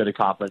of how good a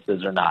conference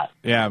is or not.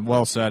 Yeah,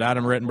 well said.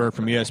 Adam Rittenberg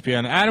from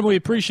ESPN. Adam, we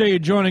appreciate you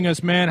joining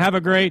us, man. Have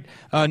a great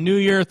New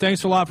Year.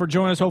 Thanks a lot for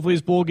joining us. Hopefully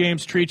these bowl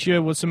games treat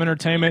you with some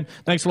entertainment.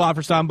 Thanks a lot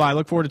for stopping by.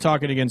 Look forward to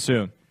talking again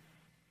soon.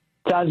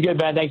 Sounds good,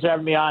 Ben. Thanks for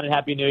having me on, and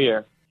Happy New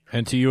Year.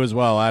 And to you as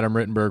well, Adam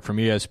Rittenberg from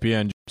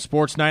ESPN.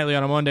 Sports Nightly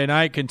on a Monday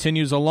night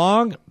continues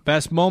along.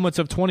 Best moments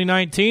of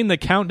 2019. The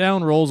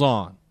countdown rolls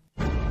on.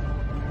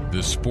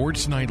 The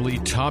Sports Nightly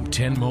Top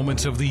 10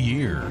 Moments of the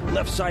Year.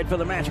 Left side for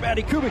the match,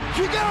 Maddie Kubik.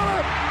 She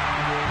got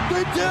him!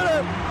 They did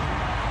it!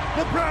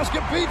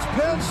 Nebraska beats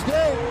Penn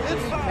State.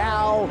 It's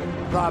Now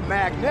the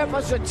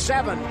Magnificent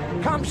Seven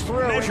comes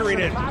through. Measuring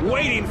it,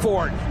 waiting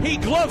for it. He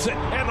gloves it,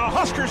 and the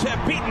Huskers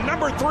have beaten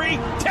number 3,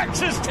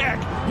 Texas Tech,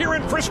 here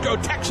in Frisco,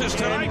 Texas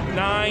tonight.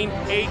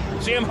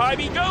 9-8. Sam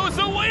Hybee goes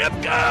the way of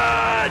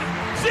good!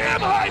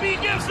 Sam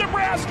Hybee gives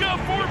Nebraska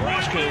 4 points.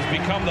 Nebraska has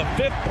become the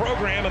 5th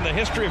program in the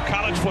history of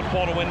college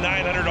football to win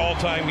 900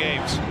 all-time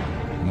games.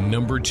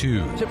 Number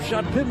 2. tip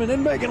shot, Pittman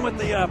and Megan with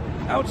the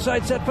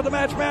outside set for the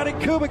match, Maddie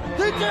Kubik.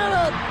 They did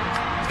it!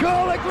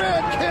 Call the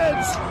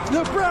grandkids!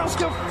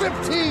 Nebraska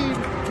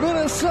 15,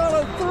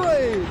 Minnesota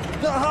 3.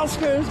 The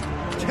Huskers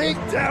take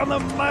down the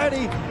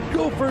mighty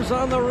Gophers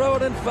on the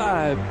road in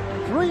 5.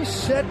 3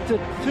 set to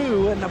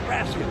 2, and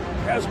Nebraska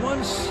has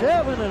won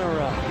 7 in a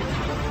row.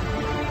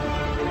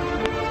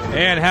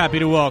 And happy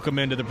to welcome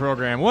into the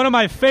program one of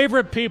my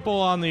favorite people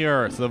on the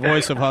earth, the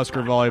voice of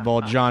Husker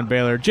volleyball, John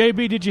Baylor.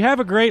 JB, did you have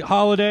a great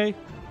holiday?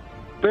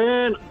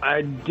 Ben,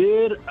 I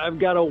did. I've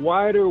got a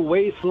wider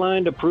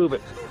waistline to prove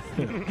it.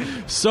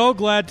 So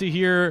glad to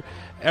hear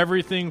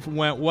everything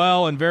went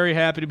well, and very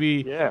happy to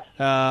be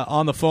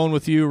on the phone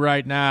with you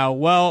right now.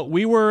 Well,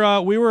 we were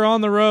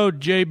on the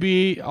road,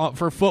 JB,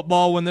 for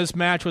football when this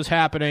match was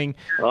happening.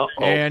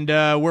 And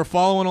we're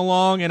following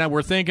along, and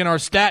we're thinking our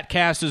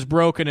StatCast is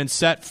broken in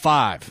set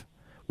 5.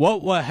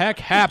 What the heck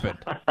happened?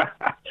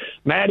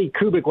 Maddie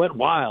Kubik went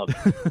wild.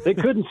 They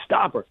couldn't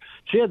stop her.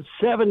 She had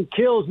 7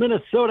 kills.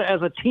 Minnesota,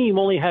 as a team,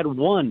 only had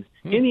 1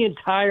 in the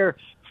entire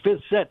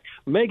 5th set.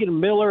 Megan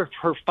Miller,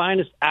 her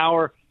finest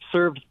hour,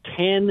 served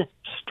 10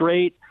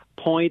 straight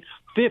points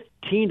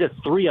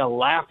 15-3, a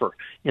laugher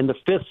in the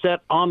fifth set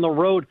on the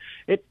road.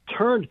 It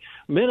turned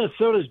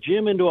Minnesota's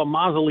gym into a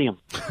mausoleum.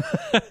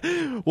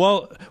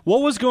 Well,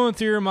 what was going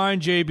through your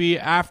mind, JB,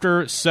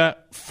 after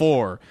set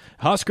 4?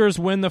 Huskers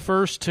win the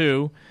first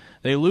 2.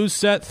 They lose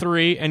set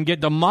 3 and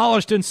get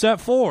demolished in set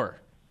 4.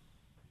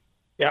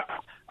 Yeah,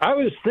 I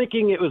was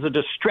thinking it was a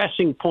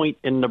distressing point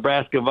in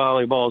Nebraska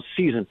volleyball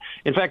season.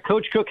 In fact,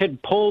 Coach Cook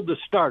had pulled the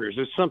starters.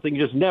 It's something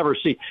you just never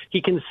see.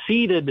 He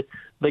conceded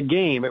the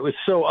game. It was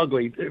so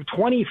ugly.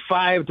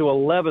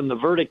 25-11, the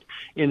verdict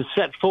in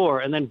set 4,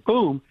 and then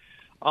boom,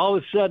 all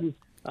of a sudden,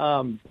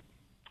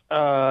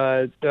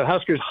 the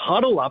Huskers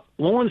huddle up.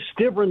 Lauren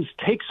Stivrins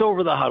takes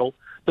over the huddle.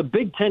 The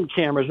Big Ten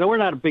cameras. Now, we're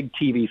not big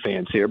TV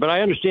fans here, but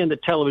I understand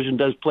that television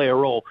does play a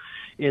role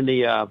in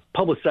the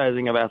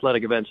publicizing of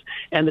athletic events.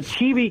 And the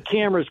TV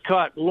cameras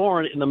caught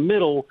Lauren in the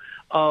middle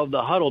of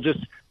the huddle, just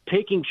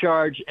taking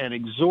charge and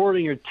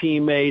exhorting her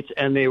teammates,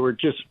 and they were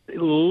just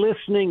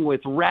listening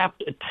with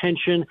rapt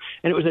attention.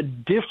 And it was a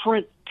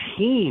different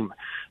team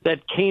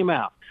that came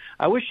out.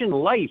 I wish in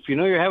life,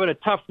 you're having a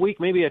tough week,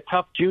 maybe a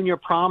tough junior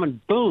prom,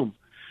 and boom,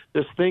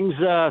 this things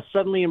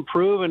suddenly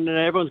improve and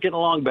everyone's getting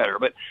along better.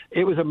 But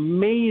it was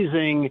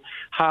amazing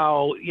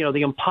how,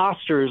 the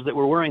imposters that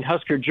were wearing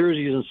Husker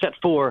jerseys in set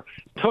 4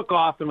 took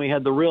off, and we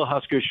had the real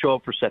Huskers show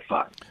up for set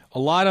 5. A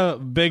lot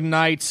of big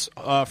nights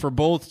for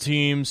both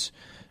teams.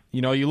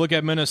 You look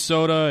at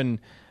Minnesota and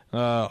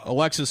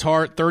Alexis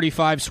Hart,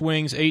 35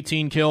 swings,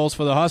 18 kills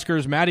for the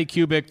Huskers. Maddie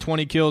Kubik,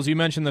 20 kills. You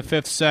mentioned the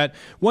fifth set.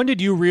 When did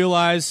you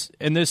realize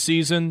in this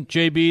season,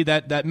 JB,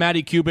 that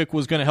Maddie Kubik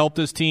was going to help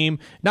this team?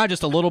 Not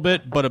just a little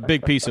bit, but a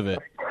big piece of it.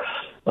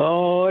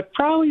 Oh, it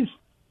probably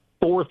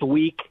fourth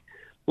week,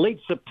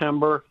 late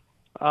September.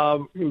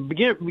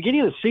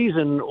 Beginning of the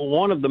season,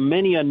 one of the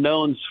many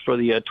unknowns for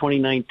the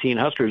 2019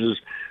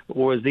 Huskers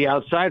was the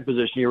outside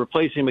position. You're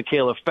replacing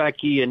Michaela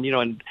Fecky, and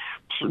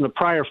in the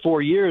prior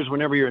 4 years,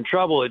 whenever you're in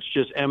trouble, it's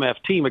just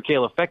MFT,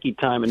 Michaela Fecky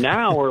time. And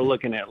now we're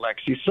looking at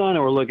Lexi Sun, and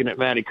we're looking at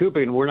Maddie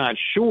Kubik, and we're not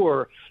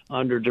sure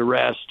under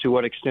duress to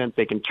what extent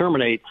they can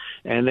terminate.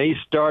 And they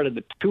started,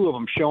 the two of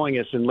them, showing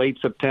us in late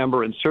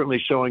September, and certainly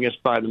showing us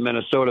by the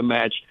Minnesota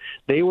match.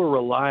 They were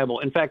reliable.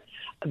 In fact,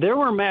 there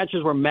were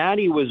matches where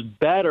Maddie was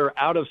better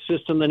out of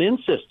system than in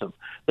system,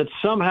 that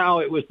somehow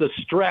it was the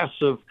stress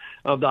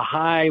of the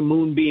high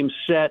moonbeam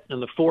set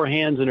and the four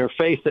hands in her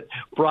face that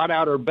brought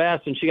out her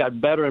best, and she got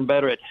better and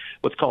better at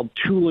what's called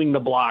tooling the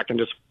block and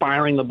just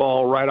firing the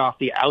ball right off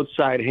the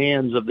outside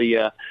hands of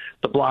the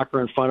blocker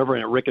in front of her,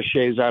 and it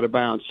ricochets out of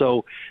bounds.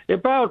 So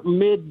about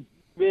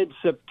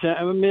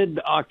mid-September,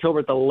 mid-October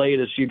at the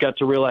latest, you got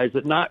to realize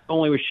that not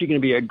only was she going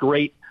to be a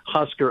great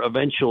Husker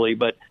eventually,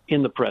 but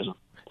in the present.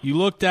 You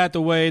looked at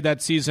the way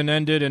that season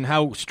ended and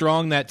how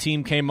strong that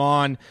team came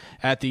on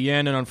at the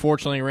end, and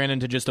unfortunately ran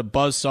into just a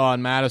buzzsaw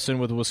in Madison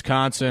with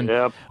Wisconsin.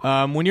 Yep.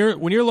 When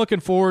you're looking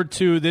forward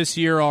to this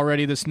year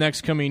already, this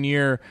next coming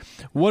year,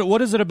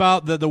 what is it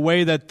about the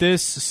way that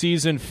this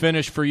season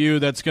finished for you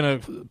that's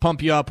going to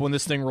pump you up when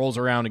this thing rolls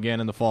around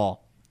again in the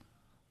fall?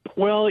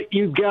 Well,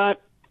 you've got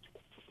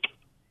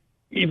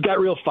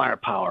real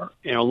firepower.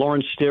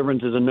 Lauren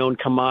Stivrins is a known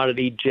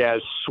commodity.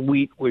 Jazz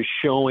Sweet was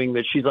showing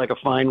that she's like a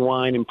fine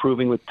wine,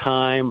 improving with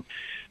time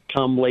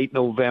come late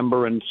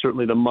November and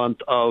certainly the month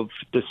of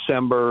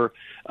December.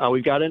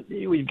 We've got an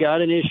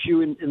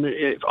issue in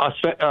the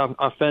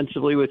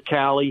offensively with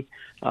Callie.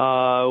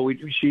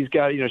 She's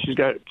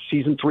got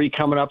season 3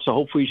 coming up, so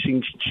hopefully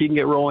she can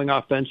get rolling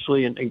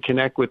offensively and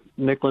connect with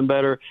Nicklin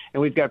better.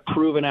 And we've got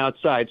proven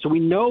outside, so we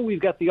know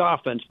we've got the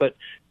offense. But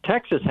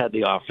Texas had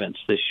the offense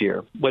this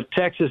year. What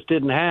Texas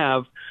didn't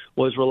have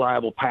was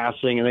reliable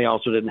passing, and they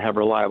also didn't have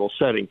reliable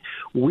setting.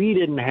 We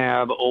didn't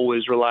have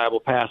always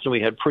reliable passing.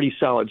 We had pretty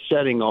solid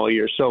setting all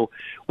year. So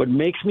what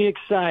makes me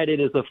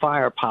excited is the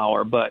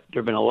firepower, but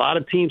there have been a lot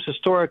of teams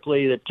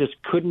historically that just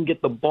couldn't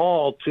get the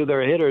ball to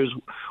their hitters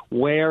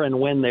where and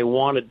when they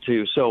wanted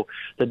to. So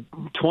the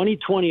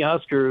 2020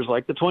 Huskers,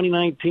 like the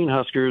 2019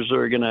 Huskers,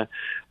 are gonna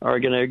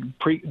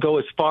go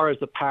as far as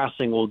the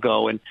passing will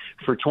go. And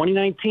for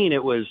 2019,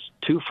 it was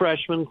 2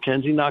 freshmen,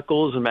 Kenzie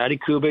Knuckles and Maddie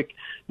Kubik,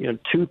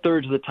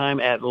 2/3 of the time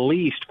at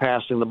least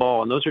passing the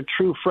ball. And those are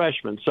true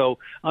freshmen. So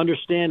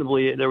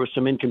understandably, there was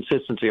some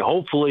inconsistency.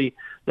 Hopefully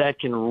that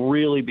can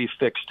really be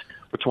fixed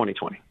for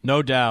 2020.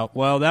 No doubt.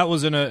 Well, that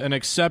was an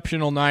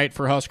exceptional night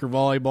for Husker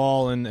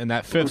volleyball, and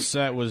that fifth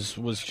set was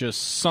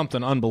just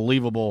something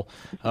unbelievable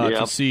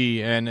to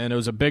see, and it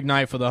was a big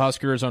night for the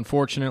Huskers.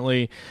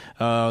 Unfortunately,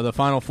 the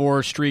Final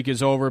Four streak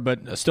is over,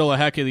 but still a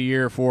heck of the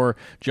year for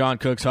John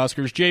Cook's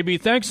Huskers. JB,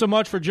 thanks so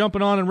much for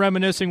jumping on and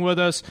reminiscing with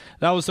us.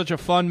 That was such a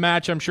fun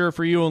match, I'm sure,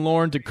 for you and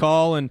Lauren to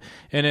call, and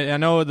I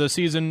know the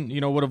season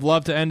would have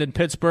loved to end in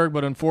Pittsburgh,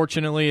 but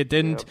unfortunately it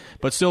didn't,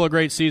 but still a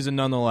great season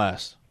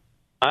nonetheless.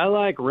 I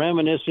like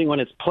reminiscing when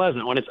it's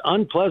pleasant. When it's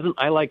unpleasant,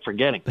 I like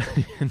forgetting.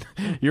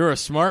 You're a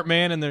smart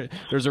man, and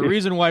there's a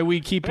reason why we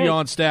keep you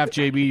on staff,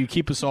 JB. You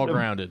keep us all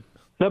grounded.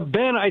 Now,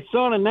 Ben, I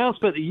saw an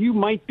announcement that you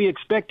might be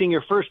expecting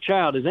your first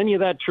child. Is any of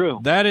that true?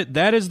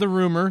 That is the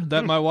rumor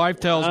that my wife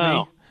tells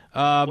me.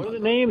 What are the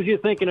names you're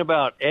thinking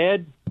about?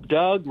 Ed,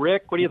 Doug,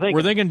 Rick? What do you think?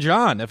 We're thinking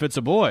John, if it's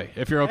a boy,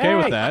 if you're okay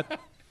with that.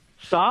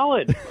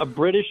 Solid. A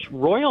British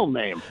royal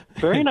name.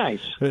 Very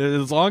nice.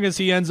 As long as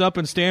he ends up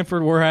in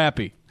Stanford, we're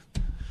happy.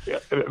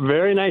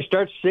 Very nice.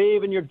 Start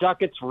saving your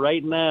ducats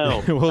right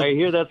now. Well, I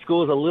hear that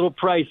school is a little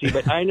pricey,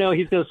 but I know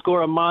he's going to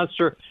score a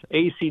monster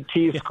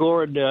ACT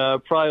score and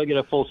probably get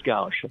a full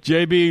scholarship.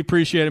 JB,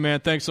 appreciate it, man.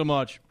 Thanks so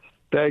much.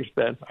 Thanks,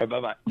 Ben. All right,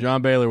 bye-bye.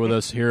 John Baylor with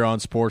us here on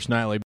Sports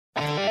Nightly.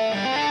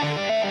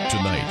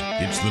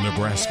 Tonight, it's the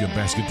Nebraska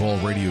Basketball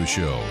Radio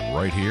Show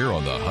right here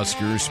on the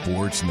Husker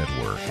Sports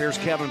Network. Here's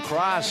Kevin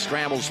Cross,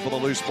 scrambles for the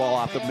loose ball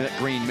off the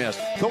green mist.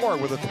 Thor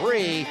with a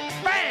three.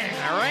 Bang!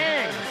 A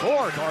ring!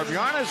 Thor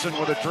Torbjarnarson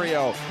with a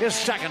trio. His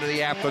second of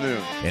the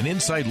afternoon. An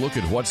inside look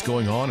at what's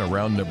going on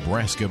around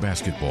Nebraska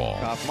basketball.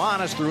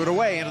 Kaufmanis threw it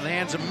away into the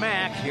hands of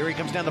Mack. Here he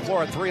comes down the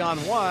floor at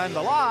 3-on-1.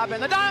 The lob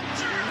and the dunk.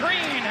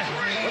 Green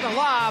with a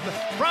lob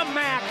from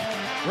Mack.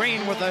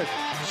 Green with a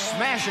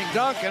smashing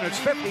dunk, and it's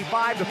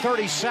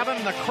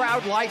 55-37. The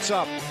crowd lights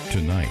up.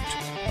 Tonight,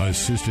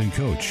 assistant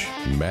coach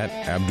Matt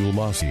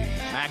Abdelmassih.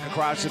 Mack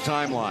across the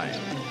timeline.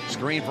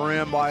 Screen for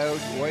him by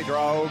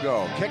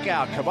Ouedraogo. Kick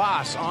out.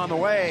 Cabas on the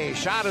way.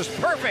 Shot is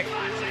perfect.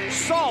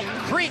 Salt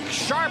Creek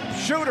sharp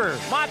shooter.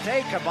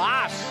 Mate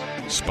Cabas.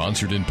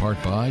 Sponsored in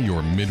part by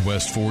your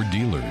Midwest Ford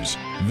dealers.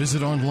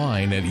 Visit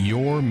online at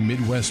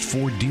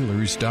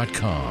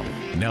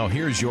yourmidwestforddealers.com. Now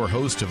here's your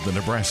host of the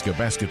Nebraska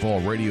Basketball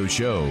Radio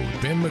Show,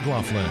 Ben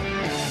McLaughlin.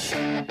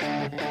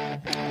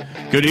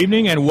 Good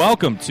evening and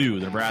welcome to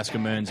the Nebraska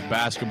Men's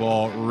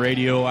Basketball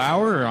Radio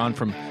Hour. We're on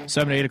from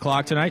 7 to 8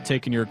 o'clock tonight,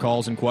 taking your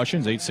calls and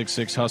questions.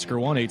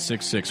 866-HUSKER1,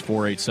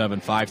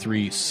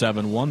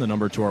 866-487-5371, the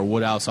number to our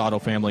Woodhouse Auto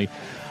Family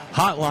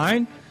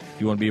hotline.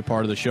 If you want to be a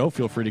part of the show,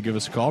 feel free to give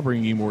us a call,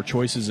 bringing you more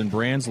choices in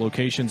brands,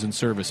 locations, and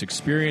service.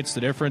 Experience the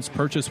difference.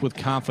 Purchase with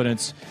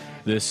confidence.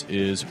 This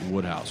is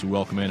Woodhouse. We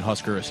welcome in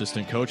Husker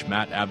assistant coach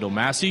Matt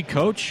Abdelmassih.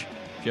 Coach,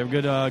 did you have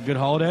a good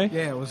holiday?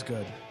 Yeah, it was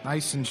good.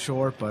 Nice and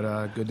short,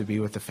 but good to be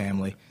with the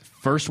family.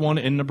 First one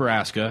in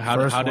Nebraska. How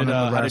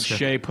did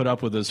Shea put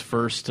up with his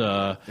first?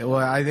 Well,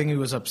 I think he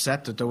was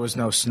upset that there was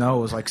no snow.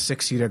 It was like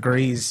 60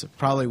 degrees.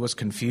 Probably was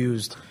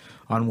confused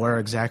on where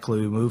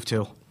exactly we moved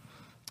to.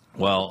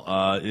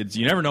 Well,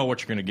 you never know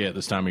what you're going to get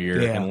this time of year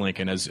in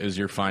Lincoln, as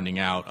you're finding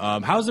out.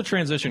 How's the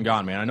transition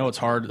gone, man? I know it's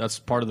hard. That's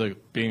part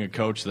of being a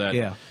coach that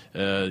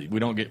we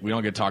don't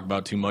get talked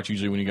about too much.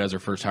 Usually, when you guys are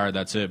first hired,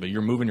 that's it. But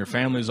you're moving your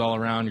families all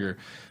around.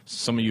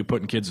 Some of you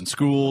putting kids in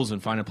schools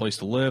and finding a place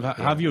to live. How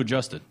have you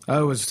adjusted?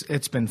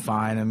 It's been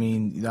fine. I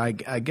mean, I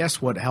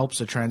guess what helps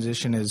the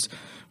transition is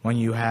when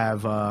you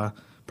have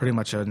pretty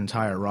much an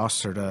entire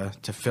roster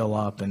to fill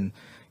up, and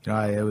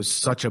it was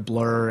such a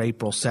blur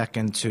April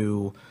 2nd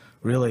to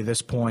really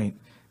this point.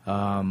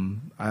 I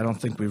don't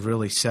think we've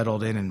really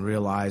settled in and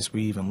realized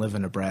we even live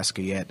in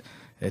Nebraska yet.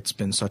 It's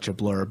been such a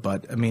blur,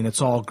 but I mean,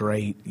 it's all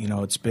great.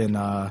 It's been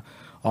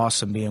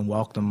awesome being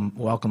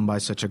welcomed by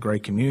such a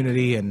great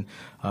community, and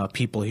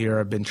people here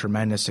have been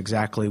tremendous.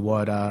 Exactly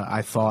what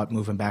I thought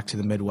moving back to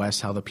the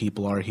Midwest, how the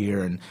people are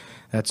here, and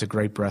that's a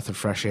great breath of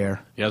fresh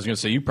air. Yeah, I was going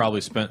to say, you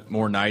probably spent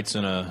more nights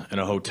in a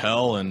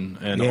hotel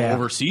and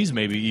overseas,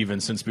 maybe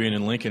even, since being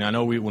in Lincoln. I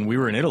know when we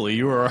were in Italy,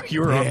 you were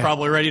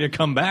probably ready to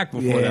come back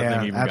before that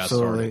thing even got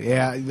started.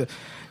 Yeah,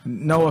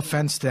 no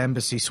offense to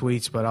Embassy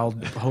Suites, but I'll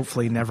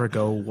hopefully never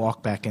go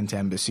walk back into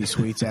Embassy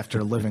Suites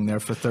after living there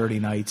for 30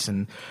 nights.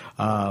 And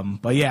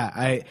but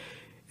yeah,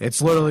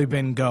 it's literally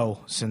been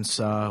go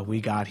since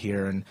we got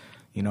here, and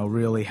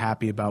really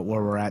happy about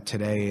where we're at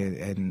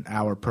today and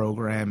our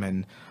program.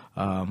 And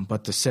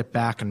but to sit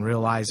back and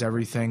realize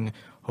everything,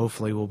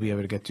 hopefully we'll be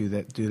able to do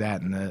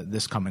that in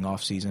this coming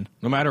off season.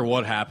 No matter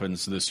what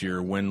happens this year,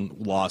 win,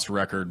 loss,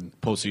 record,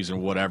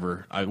 postseason,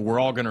 whatever, we're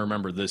all going to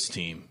remember this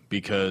team,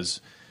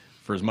 because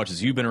for as much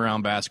as you've been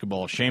around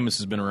basketball, Seamus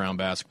has been around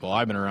basketball,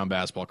 I've been around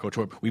basketball, Coach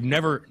Hope,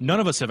 none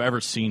of us have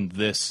ever seen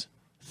this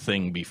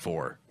thing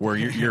before, where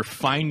you're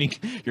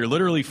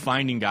literally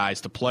finding guys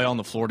to play on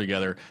the floor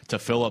together to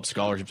fill up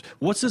scholarships.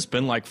 What's this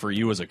been like for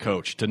you as a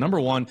coach to, number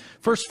one,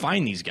 first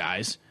find these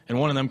guys and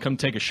one of them come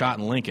take a shot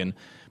in Lincoln,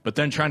 but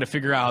then trying to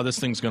figure out how this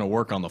thing's going to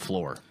work on the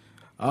floor?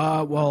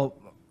 Well,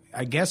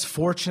 I guess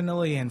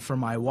fortunately, and for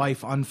my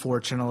wife,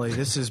 unfortunately,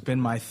 this has been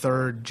my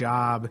third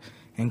job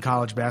in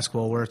college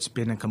basketball where it's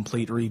been a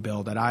complete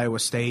rebuild. At Iowa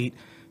State,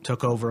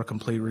 took over a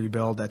complete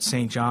rebuild. At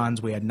St.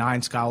 John's, we had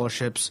 9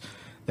 scholarships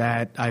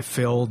that I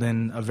filled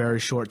in a very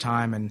short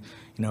time, and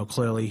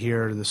clearly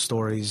here the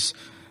story's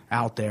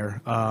out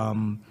there.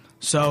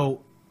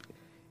 So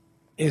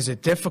is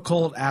it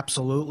difficult?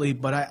 Absolutely.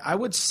 But I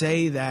would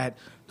say that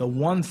the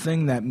one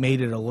thing that made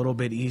it a little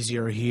bit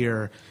easier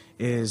here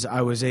is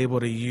I was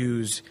able to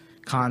use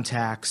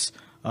contacts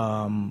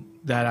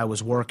that I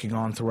was working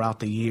on throughout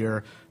the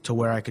year to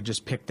where I could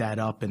just pick that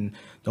up. And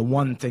the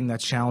one thing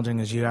that's challenging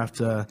is you have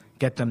to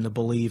get them to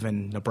believe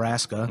in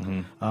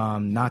Nebraska.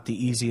 Not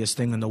the easiest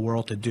thing in the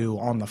world to do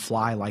on the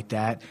fly like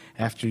that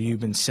after you've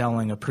been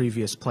selling a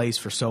previous place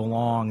for so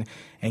long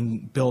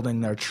and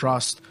building their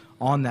trust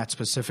on that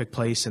specific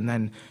place, and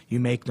then you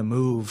make the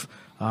move.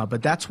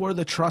 But that's where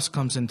the trust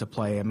comes into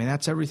play. I mean,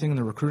 that's everything in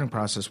the recruiting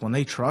process. When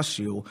they trust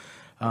you,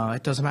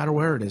 it doesn't matter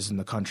where it is in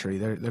the country.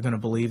 They're going to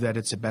believe that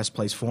it's the best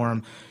place for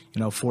them.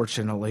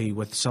 Fortunately,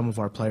 with some of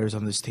our players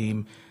on this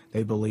team,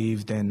 they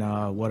believed in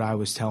what I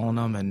was telling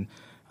them,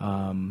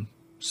 and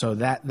so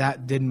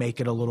that did make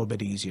it a little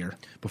bit easier.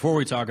 Before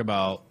we talk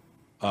about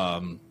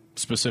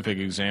specific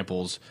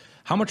examples,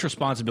 how much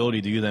responsibility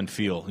do you then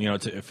feel?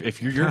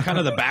 If you're kind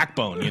of the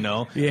backbone,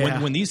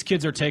 Yeah. when these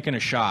kids are taking a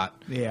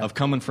shot of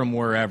coming from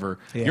wherever,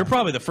 you're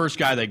probably the first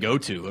guy they go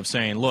to of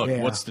saying, look,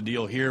 what's the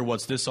deal here?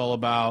 What's this all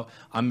about?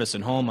 I'm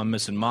missing home. I'm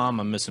missing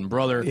mom. I'm missing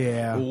brother.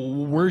 Yeah.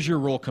 Where's your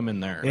role come in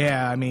there?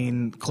 Yeah, I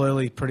mean,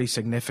 clearly pretty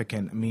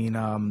significant. I mean,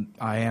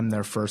 I am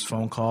their first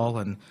phone call,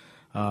 and,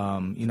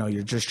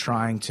 you're just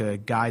trying to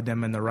guide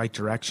them in the right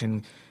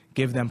direction,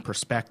 give them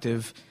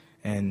perspective,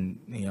 and,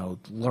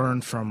 learn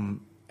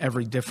from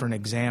every different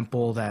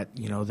example that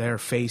they're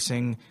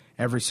facing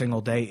every single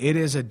day. It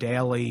is a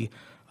daily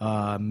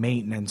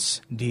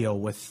maintenance deal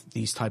with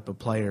these type of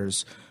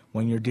players.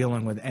 When you're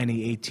dealing with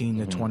any 18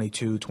 to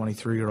 22,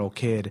 23-year-old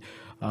kid,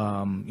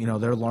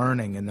 they're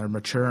learning and they're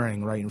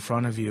maturing right in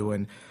front of you,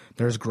 and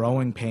there's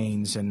growing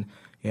pains, and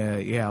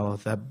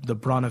the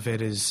brunt of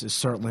it is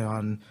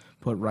certainly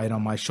put right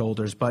on my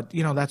shoulders. But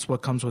that's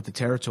what comes with the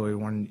territory.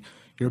 When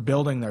you're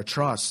building their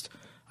trust,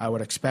 I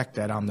would expect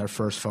that on their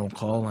first phone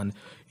call, and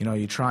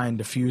you try and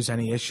diffuse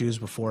any issues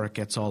before it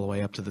gets all the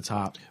way up to the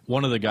top.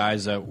 One of the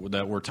guys that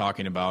we're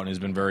talking about and has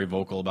been very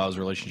vocal about his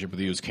relationship with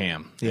you is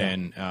Cam. Yeah.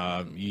 And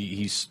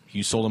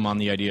you sold him on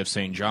the idea of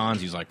St. John's.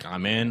 He's like,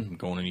 I'm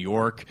going to New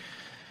York.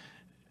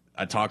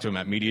 I talked to him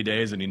at media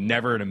days, and he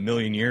never in a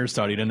million years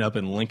thought he'd end up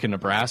in Lincoln,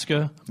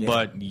 Nebraska. Yeah.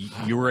 But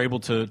you were able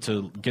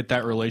to get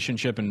that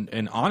relationship,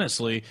 and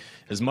honestly,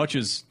 as much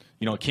as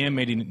Cam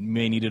may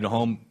needed a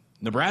home,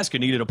 Nebraska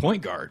needed a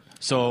point guard.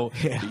 So,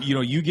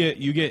 you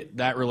get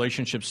that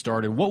relationship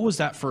started. What was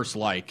that first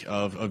like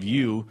of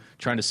you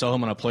trying to sell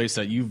him on a place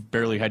that you've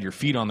barely had your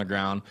feet on the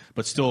ground,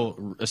 but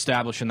still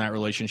establishing that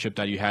relationship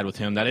that you had with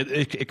him, that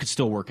it could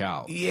still work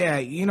out? Yeah,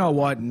 you know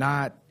what?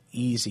 Not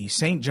easy.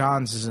 St.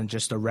 John's isn't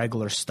just a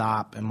regular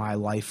stop in my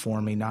life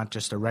for me, not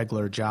just a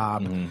regular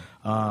job.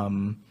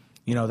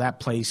 That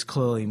place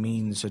clearly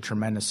means a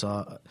tremendous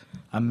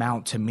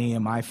amount to me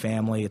and my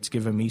family. It's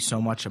given me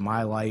so much of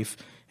my life.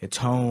 It's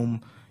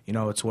home.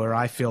 It's where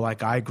I feel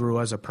like I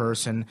grew as a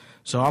person.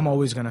 So I'm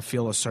always going to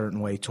feel a certain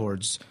way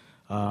towards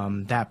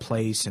that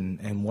place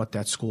and what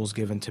that school's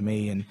given to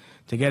me. And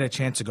to get a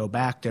chance to go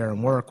back there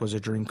and work was a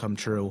dream come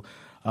true.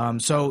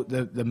 So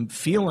the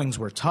feelings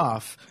were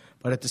tough,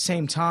 but at the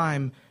same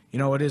time,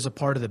 it is a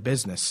part of the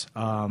business.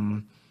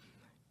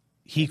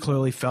 He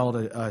clearly felt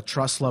a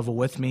trust level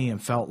with me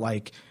and felt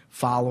like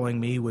following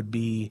me would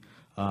be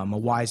a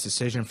wise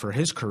decision for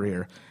his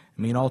career.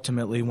 I mean,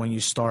 ultimately, when you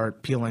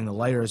start peeling the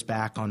layers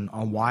back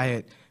on why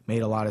it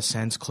made a lot of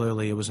sense,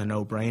 clearly it was a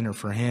no-brainer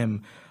for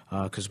him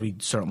because we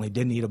certainly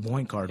did need a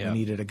point guard. Yeah. We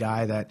needed a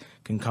guy that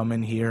can come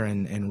in here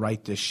and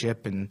right this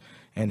ship and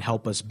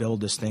help us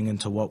build this thing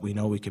into what we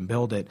know we can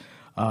build it.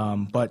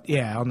 But,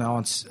 yeah, I'll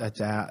know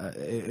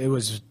it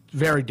was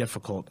very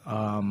difficult.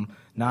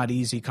 Not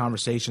easy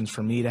conversations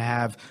for me to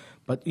have.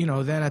 But,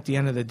 then at the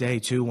end of the day,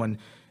 too, when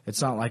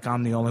it's not like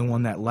I'm the only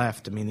one that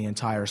left. I mean, the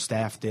entire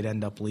staff did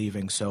end up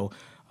leaving. So,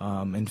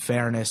 in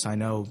fairness, I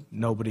know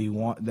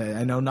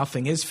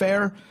nothing is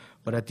fair,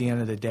 but at the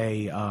end of the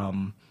day,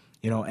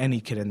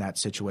 any kid in that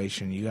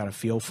situation, you got to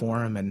feel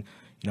for him, and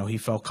he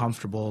felt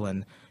comfortable,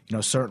 and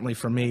certainly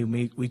for me,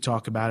 we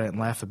talk about it and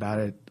laugh about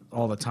it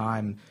all the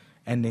time.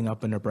 Ending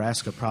up in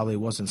Nebraska probably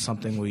wasn't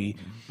something we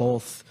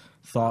both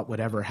thought would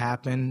ever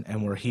happen,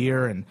 and we're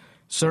here, and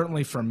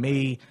certainly for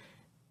me,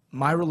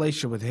 my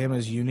relationship with him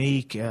is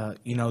unique.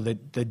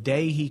 The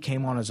day he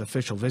came on his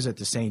official visit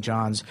to St.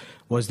 John's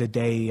was the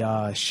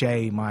day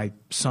Shea, my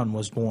son,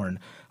 was born.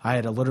 I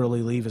had to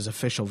literally leave his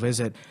official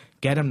visit,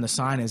 get him to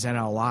sign his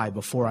NLI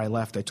before I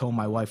left. I told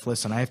my wife,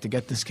 listen, I have to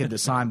get this kid to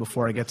sign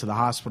before I get to the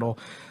hospital.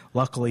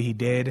 Luckily, he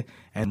did,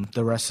 and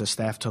the rest of the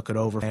staff took it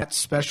over. That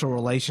special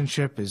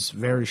relationship is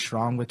very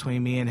strong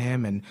between me and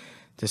him, and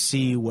to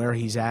see where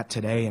he's at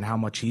today and how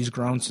much he's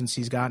grown since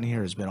he's gotten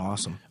here has been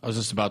awesome. I was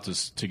just about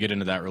to get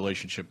into that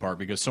relationship part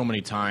because so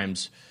many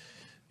times,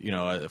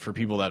 for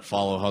people that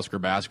follow Husker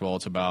basketball,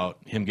 it's about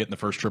him getting the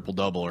first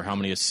triple-double or how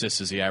many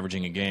assists is he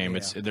averaging a game.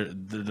 Yeah.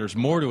 There's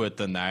more to it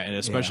than that, and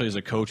especially as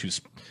a coach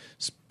who's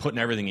putting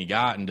everything he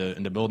got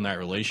into building that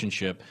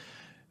relationship.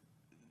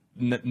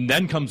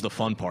 Then comes the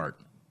fun part.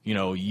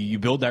 You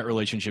build that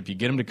relationship, you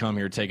get him to come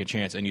here, take a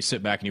chance, and you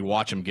sit back and you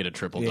watch him get a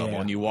triple-double,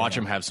 and you watch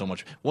him have so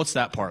much. What's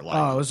that part like?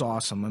 Oh, it was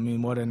awesome. I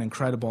mean, what an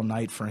incredible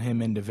night for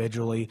him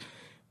individually.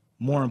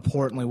 more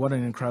importantly, what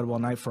an incredible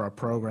night for our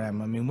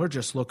program. I mean, we're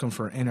just looking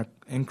for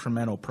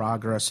incremental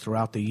progress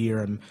throughout the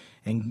year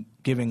and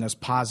giving us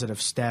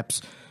positive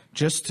steps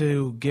just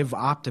to give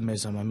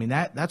optimism. I mean,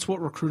 that's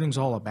what recruiting's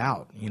all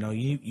about.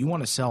 You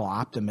want to sell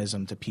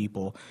optimism to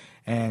people,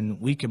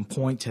 and we can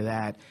point to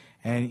that.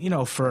 And,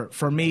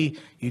 for me,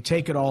 you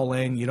take it all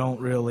in. You don't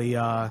really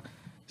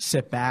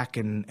sit back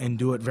and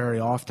do it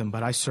very often,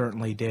 but I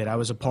certainly did. I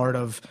was a part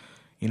of,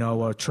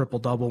 a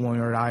triple-double when we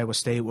were at Iowa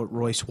State with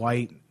Royce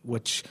White,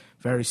 which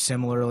very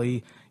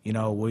similarly,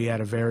 we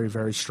had a very,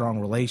 very strong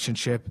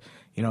relationship.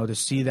 To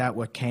see that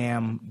with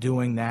Cam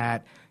doing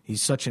that,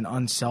 he's such an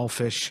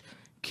unselfish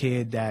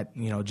kid that,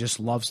 just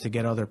loves to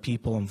get other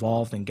people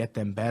involved and get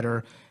them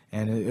better.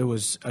 And it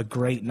was a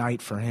great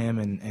night for him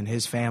and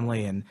his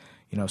family. And,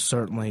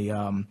 certainly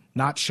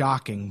not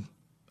shocking.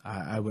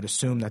 I would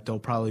assume that there'll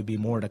probably be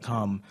more to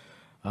come.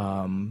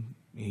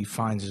 He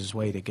finds his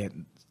way to get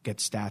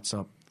stats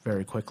up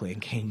very quickly in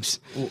games.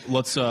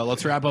 Let's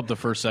wrap up the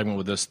first segment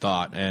with this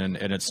thought, and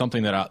it's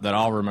something that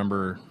I'll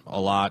remember a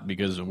lot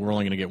because we're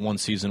only going to get one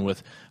season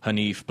with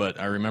Hanif. But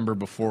I remember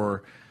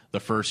before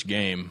the first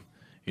game,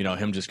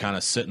 him just kind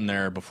of sitting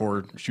there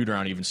before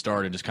shoot-around even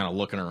started, just kind of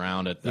looking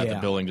around at the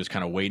building, just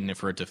kind of waiting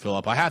for it to fill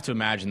up. I have to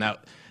imagine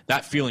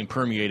that feeling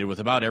permeated with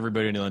about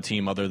everybody on the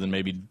team other than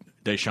maybe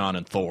Deshaun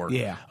and Thor.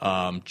 Yeah.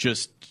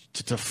 Just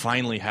to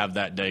finally have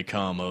that day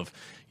come of,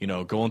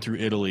 going through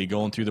Italy,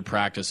 going through the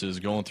practices,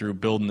 going through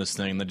building this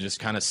thing, that just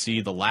kind of see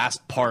the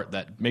last part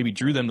that maybe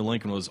drew them to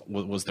Lincoln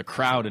was the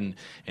crowd and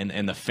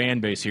the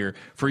fan base here.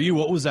 For you,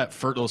 what was that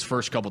those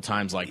first couple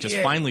times like, just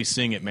finally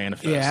seeing it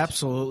manifest? Yeah,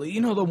 absolutely.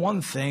 The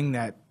one thing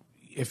that,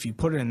 if you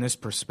put it in this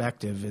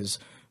perspective, is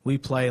we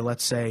play,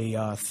 let's say,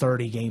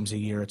 30 games a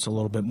year. It's a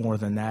little bit more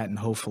than that, and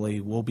hopefully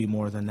will be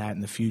more than that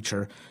in the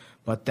future.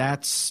 But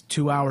that's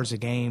 2 hours a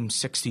game,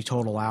 60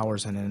 total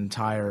hours in an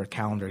entire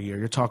calendar year.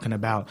 You're talking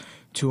about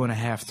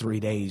 2.5, 3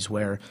 days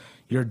where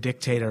you're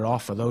dictated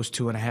off of those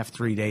 2.5,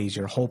 3 days,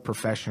 your whole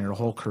profession, your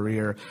whole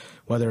career,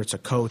 whether it's a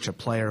coach, a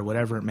player,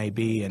 whatever it may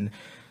be. And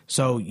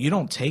so you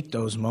don't take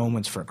those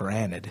moments for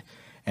granted.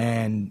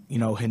 And,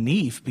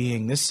 Hanif,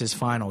 being this is his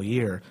final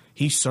year,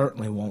 he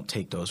certainly won't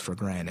take those for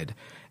granted.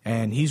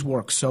 And he's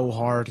worked so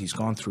hard. He's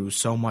gone through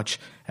so much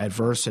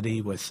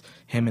adversity with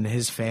him and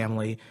his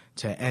family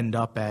to end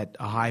up at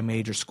a high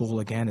major school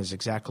again is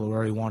exactly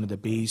where he wanted to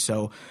be.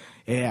 So,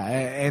 yeah,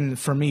 and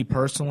for me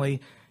personally,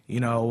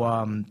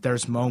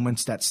 there's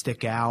moments that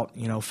stick out.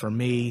 For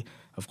me,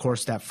 of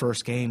course, that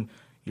first game,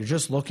 you're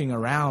just looking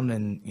around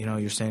and,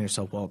 you're saying to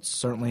yourself, well, it's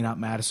certainly not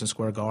Madison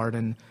Square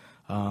Garden.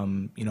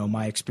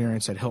 My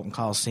experience at Hilton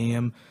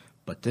Coliseum,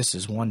 but this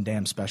is one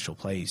damn special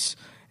place.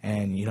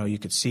 And, you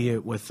could see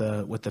it with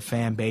the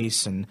fan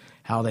base and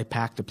how they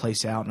pack the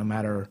place out no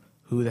matter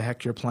who the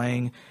heck you're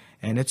playing.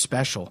 And it's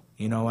special,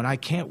 and I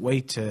can't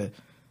wait to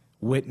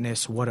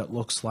witness what it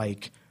looks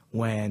like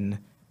when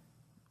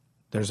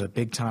there's a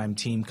big-time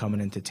team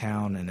coming into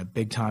town and a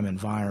big-time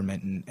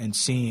environment and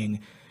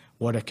seeing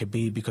what it could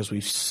be, because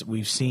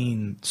we've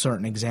seen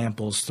certain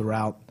examples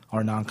throughout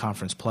our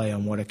non-conference play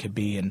on what it could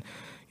be. And,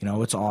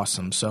 it's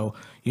awesome. So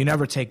you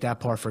never take that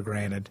part for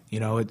granted.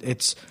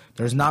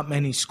 There's not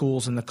many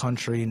schools in the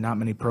country, not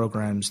many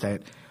programs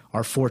that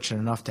are fortunate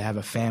enough to have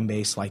a fan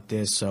base like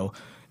this. So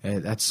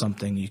that's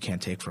something you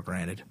can't take for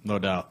granted. No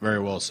doubt. Very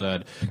well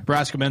said.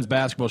 Nebraska Men's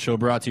Basketball Show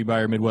brought to you by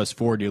your Midwest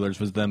Ford dealers.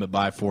 Visit them at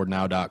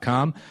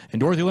buyfordnow.com. And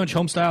Dorothy Lynch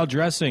Homestyle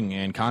Dressing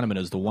and Condiment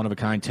is the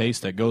one-of-a-kind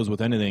taste that goes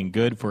with anything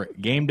good for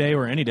game day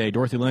or any day.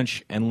 Dorothy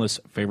Lynch, endless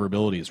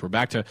favorabilities. We're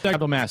back to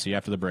Abdelmassih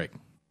after the break.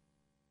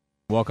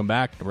 Welcome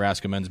back,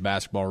 Nebraska Men's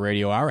Basketball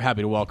Radio Hour.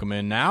 Happy to welcome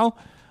in now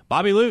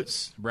Bobby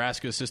Lutz,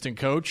 Nebraska assistant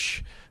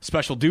coach,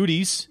 special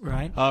duties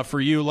for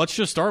you. Let's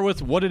just start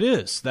with what it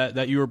is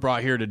that you were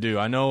brought here to do.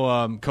 I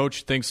know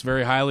Coach thinks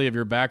very highly of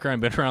your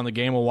background, been around the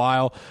game a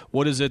while.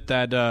 What is it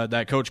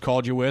that Coach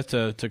called you with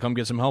to come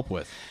get some help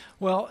with?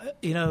 Well,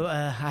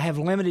 I have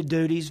limited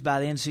duties by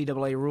the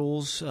NCAA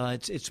rules.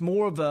 It's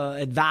more of an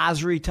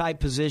advisory type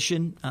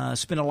position.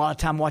 Spend a lot of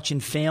time watching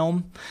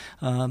film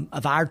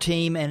of our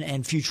team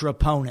and future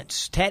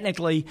opponents.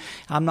 Technically,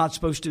 I'm not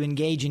supposed to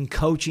engage in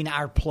coaching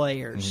our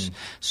players. Mm-hmm.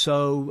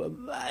 So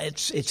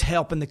it's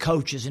helping the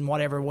coaches in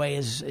whatever way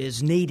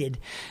is needed.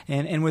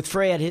 And with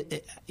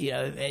Fred,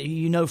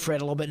 you know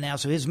Fred a little bit now,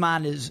 so his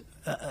mind is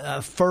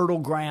a fertile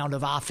ground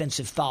of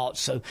offensive thoughts.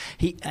 So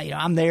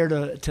I'm there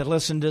to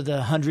listen to the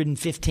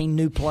 115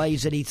 new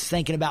plays that he's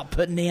thinking about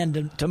putting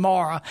in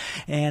tomorrow,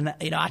 and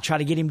I try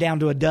to get him down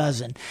to a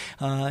dozen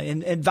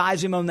and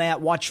advise him on that.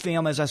 Watch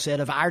film, as I said,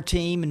 of our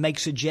team and make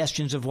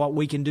suggestions of what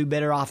we can do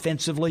better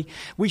offensively.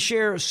 We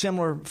share a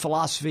similar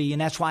philosophy,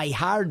 and that's why he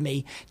hired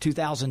me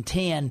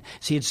 2010.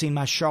 So he had seen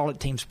my Charlotte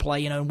teams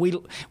play. And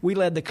we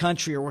led the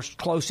country, or were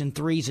close in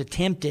threes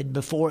attempted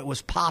before it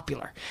was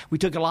popular. We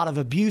took a lot of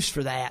abuse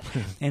for that.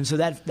 And so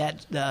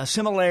that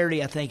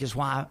similarity, I think, is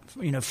why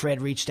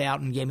Fred reached out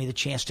and gave me the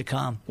chance to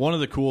come. One of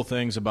the cool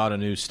things about a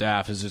new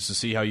staff is just to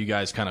see how you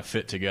guys kind of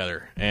fit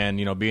together. And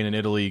being in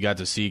Italy, you got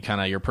to see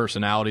kind of your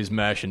personalities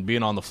mesh, and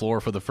being on the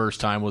floor for the first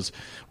time was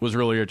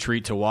really a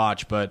treat to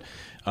watch. But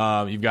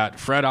you've got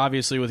Fred,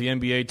 obviously, with the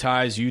NBA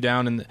ties, you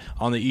down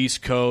on the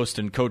East Coast,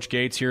 and Coach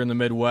Gates here in the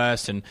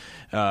Midwest, and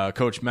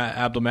Coach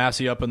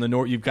Abdelmassih up in the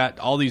North. You've got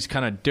all these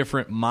kind of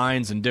different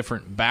minds and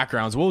different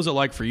backgrounds. What was it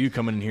like for you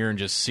coming in here and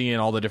just seeing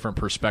all the different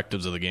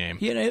perspectives of the game?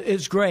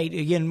 It's great.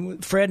 Again,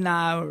 Fred and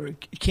I were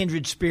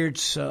kindred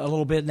spirits a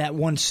little bit in that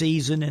one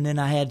season, and then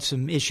I had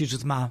some issues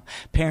with my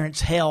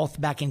parents' health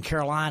back in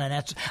Carolina.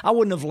 And I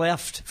wouldn't have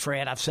left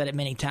Fred. I've said it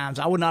many times.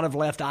 I would not have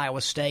left Iowa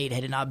State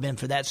had it not been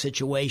for that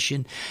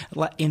situation.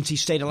 NC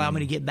State allowed me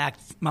to get back.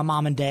 My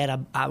mom and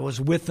dad, I was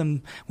with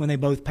them when they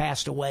both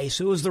passed away.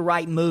 So it was the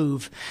right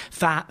move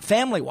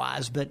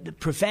family-wise, but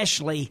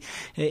professionally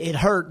it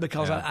hurt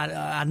because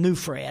I knew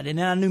Fred. And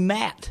then I knew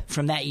Matt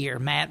from that year.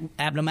 Matt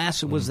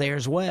Abdelmassih was there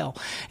as well.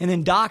 And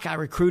then Doc, I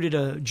recruited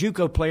a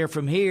JUCO player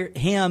from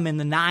him in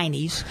the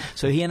 90s.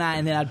 So he and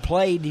then I'd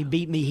played. He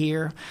beat me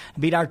here,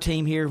 beat our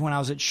team here when I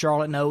was at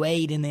Charlotte in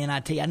 2008 in the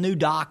NIT. I knew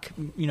Doc,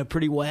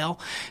 pretty well.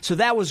 So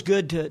that was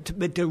good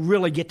to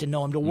really get to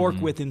know him, to work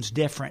with him's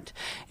different.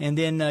 And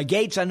then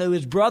Gates, I knew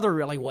his brother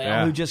really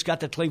well, who just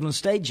got the Cleveland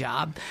State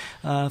job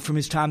from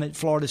his time at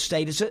Florida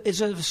State.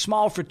 It's a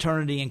small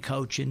fraternity in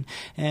coaching,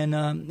 and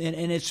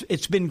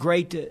it's been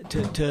great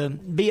to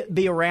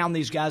be around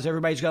these guys.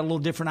 Everybody's got a little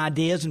different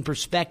ideas and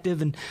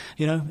perspective, and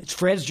it's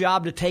Fred's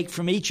job to take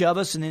from each of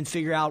us and then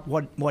figure out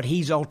what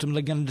he's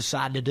ultimately going to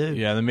decide to do.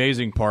 Yeah, the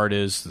amazing part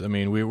is,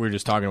 we were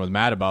just talking with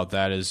Matt about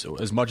that, is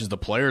as much as the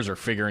players are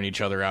figuring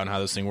each other out and how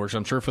this thing works,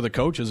 I'm sure for the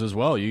coaches as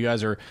well. You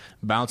guys are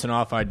bouncing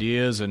off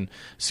ideas and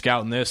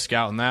scouting this,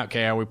 scouting that.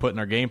 Okay, how are we putting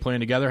our game plan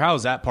together? How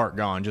is that part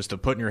gone? Just to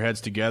putting your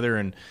heads together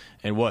and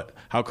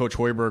how Coach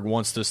Hoiberg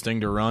wants this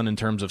thing to run in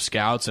terms of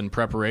scouts and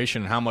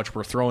preparation, and how much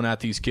we're throwing at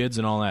these kids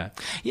and all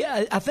that.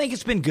 Yeah, I think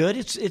it's been good.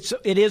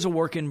 It is a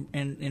work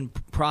in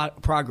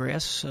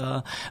progress.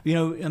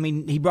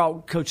 He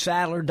brought Coach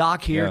Sadler,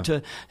 Doc here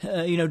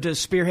to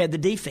spearhead the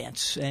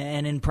defense,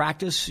 and in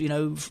practice,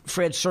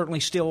 Fred's certainly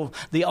still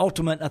the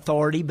ultimate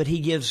authority, but he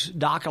gives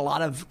Doc a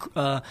lot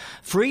of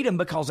freedom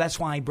because that's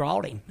why he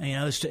brought him.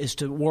 Is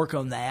to work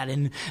on that,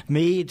 and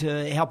me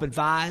to help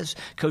advise.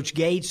 Coach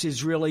Gates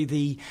is really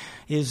the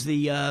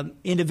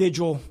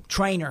individual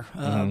trainer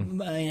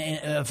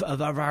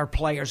of our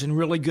players, and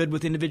really good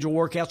with individual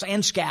workouts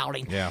and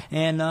scouting. Yeah.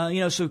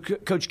 And so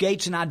Coach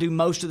Gates and I do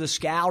most of the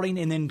scouting,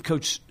 and then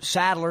Coach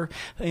Sadler,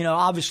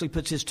 obviously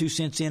puts his 2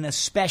 cents in,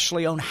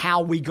 especially on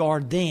how we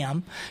guard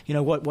them.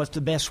 What's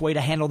the best way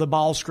to handle the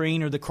ball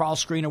screen or the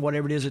cross screen or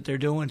whatever it is that they're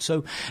doing.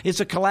 So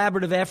it's a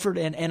collaborative effort,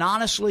 and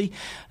honestly,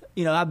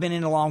 I've been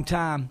in a long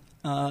time.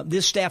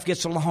 This staff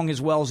gets along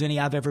as well as any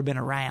I've ever been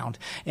around.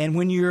 And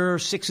when you're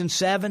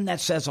 6-7, that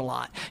says a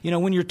lot.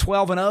 When you're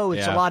 12-0,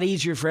 it's a lot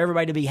easier for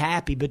everybody to be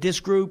happy. But this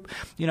group,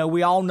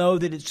 we all know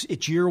that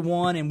it's year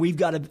one, and we've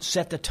got to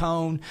set the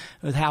tone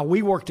with how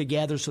we work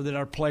together so that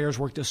our players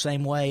work the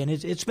same way. And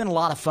it's been a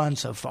lot of fun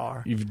so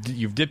far.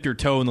 You've dipped your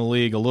toe in the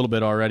league a little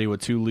bit already with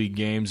 2 league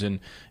games,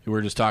 and we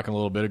were just talking a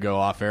little bit ago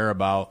off air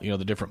about the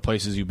different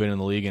places you've been in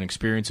the league and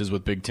experiences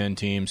with Big Ten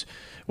teams.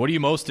 What are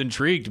you most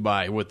intrigued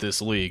by with this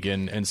league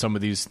and some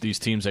of these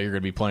teams that you're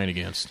going to be playing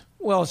against?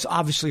 Well, it's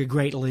obviously a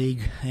great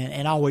league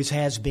and always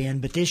has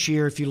been. But this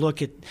year, if you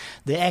look at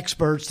the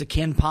experts, the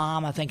Ken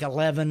Pom, I think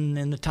 11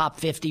 in the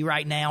top 50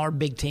 right now are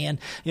Big Ten.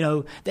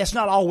 That's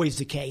not always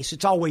the case.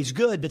 It's always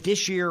good. But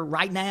this year,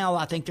 right now,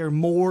 I think there are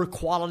more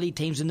quality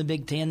teams in the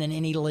Big Ten than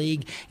any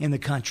league in the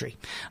country.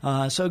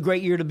 So a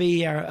great year to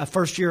be a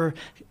first-year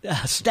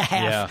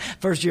staff,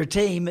 first-year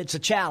team. It's a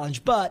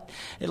challenge. But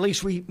at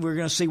least we're going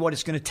to see what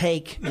it's going to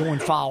take going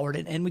forward.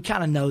 And we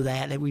kind of know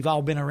that we've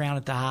all been around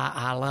at the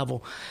high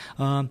level.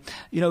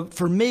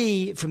 For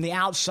me, from the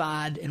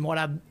outside, and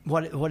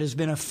what has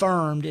been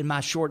affirmed in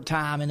my short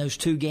time in those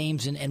 2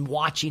 games and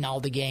watching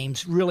all the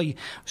games, really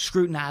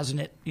scrutinizing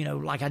it,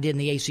 like I did in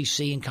the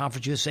ACC and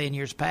Conference USA in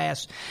years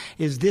past,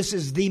 is this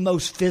is the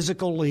most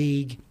physical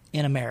league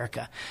in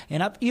America.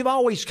 And you've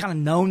always kind of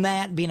known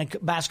that, being a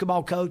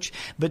basketball coach,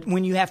 but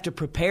when you have to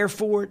prepare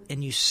for it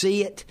and you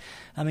see it,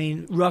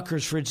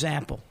 Rutgers, for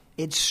example,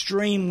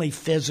 extremely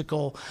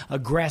physical,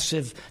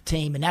 aggressive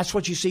team, and that's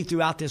what you see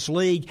throughout this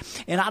league.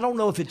 And I don't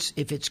know if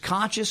it's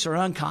conscious or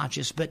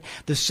unconscious, but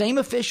the same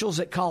officials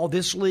that call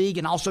this league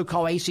and also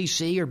call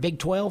ACC or Big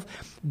 12,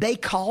 they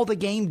call the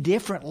game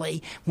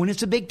differently when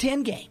it's a Big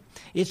 10 game.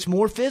 It's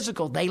more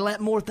physical. They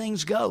let more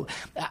things go.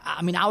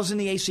 I was in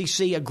the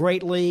ACC, a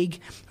great league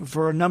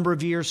for a number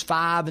of years,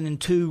 5 and then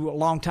 2 a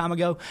long time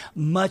ago,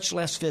 much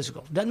less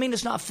physical. Doesn't mean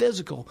it's not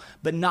physical,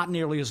 but not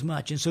nearly as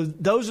much. And so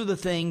those are the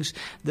things,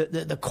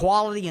 the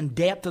quality and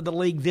depth of the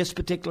league this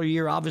particular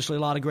year, obviously a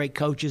lot of great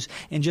coaches,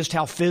 and just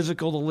how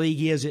physical the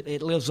league is.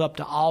 It lives up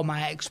to all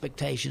my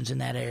expectations in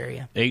that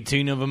area.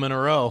 18 of them in a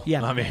row.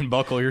 Yeah.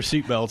 Buckle your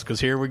seatbelts because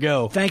here we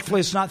go. Thankfully,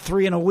 it's not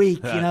 3 in a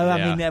week.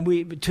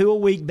 We 2 a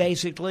week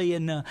basically.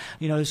 play,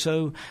 and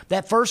so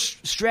that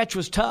first stretch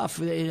was tough.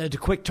 The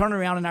quick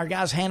turnaround, and our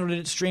guys handled it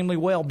extremely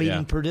well,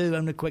 beating Purdue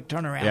on the quick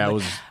turnaround. Yeah,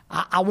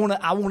 I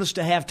want us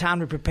to have time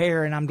to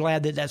prepare, and I'm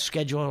glad that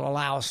schedule will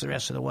allow us the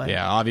rest of the way.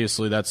 Yeah,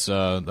 obviously that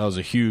was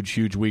a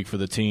huge week for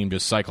the team,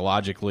 just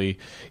psychologically,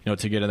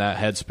 to get in that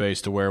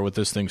headspace to where with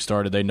this thing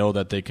started, they know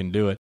that they can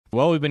do it.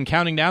 Well, we've been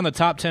counting down the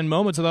top 10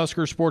 moments of the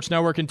Husker Sports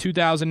Network in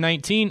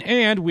 2019,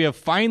 and we have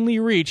finally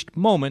reached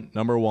moment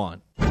number 1.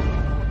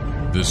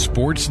 The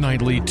Sports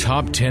Nightly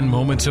Top 10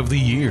 Moments of the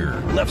Year.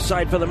 Left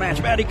side for the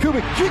match, Maddie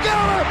Kubik. She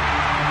got it!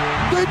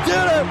 They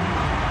did it!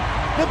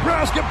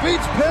 Nebraska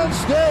beats Penn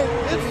State.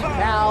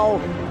 Now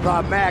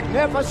the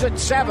magnificent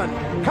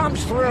 7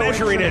 comes through.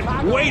 Measuring it,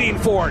 waiting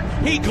for it.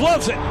 He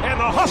gloves it, and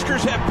the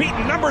Huskers have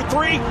beaten number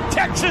 3,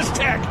 Texas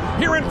Tech,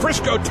 here in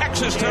Frisco,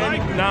 Texas tonight.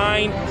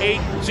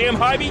 9-8. Sam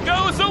Hybie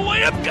goes the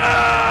layup.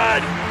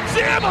 Good!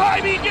 Sam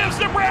Hybie gives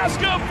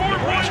Nebraska 4 points.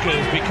 Nebraska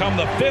has become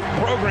the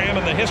 5th program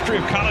in the history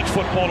of college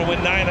football to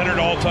win 900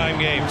 all-time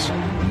games.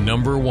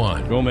 Number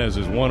 1.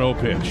 Gomez's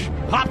 1-0 pitch.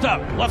 Popped up,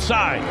 left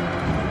side.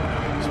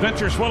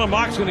 Spencer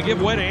Swillenbach's going to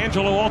give way to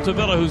Angelo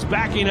Altavilla, who's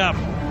backing up,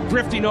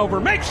 drifting over,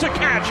 makes the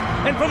catch,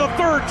 and for the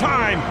 3rd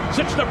time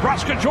since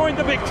Nebraska joined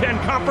the Big Ten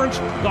Conference,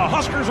 the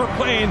Huskers are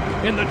playing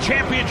in the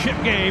championship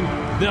game.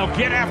 They'll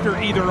get after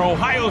either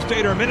Ohio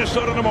State or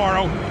Minnesota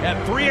tomorrow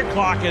at 3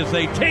 o'clock as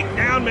they take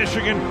down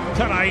Michigan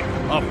tonight,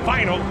 a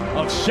final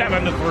of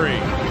 7-3.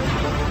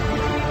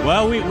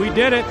 Well, we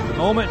did it.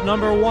 Moment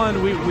number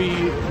 1.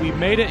 We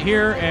made it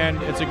here,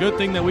 and it's a good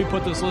thing that we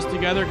put this list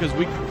together because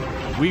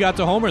we got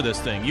to homer this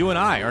thing. You and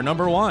I are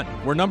number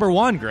 1. We're number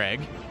 1, Greg.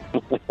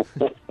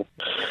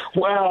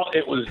 Well,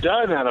 it was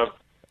done out of,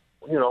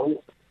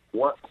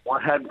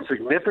 what had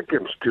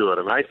significance to it.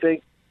 And I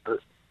think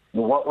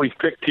what we've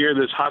picked here,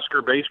 this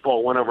Husker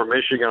baseball win over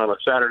Michigan on a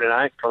Saturday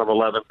night in front of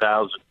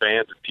 11,000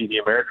 fans at TD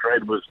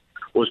Ameritrade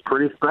was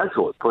pretty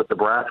special. It put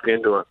Nebraska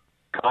into a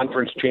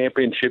conference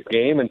championship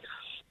game. And,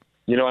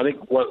 I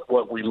think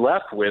what we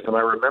left with, and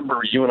I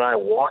remember you and I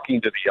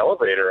walking to the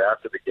elevator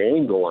after the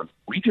game going,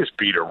 we just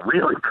beat a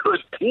really good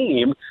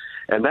team.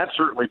 And that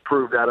certainly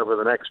proved out over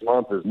the next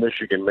month as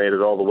Michigan made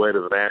it all the way to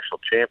the national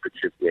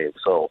championship game.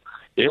 So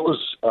it was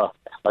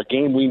a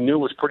game we knew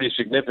was pretty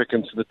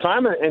significant at the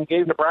time and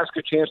gave Nebraska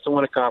a chance to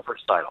win a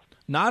conference title.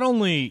 Not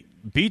only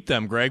beat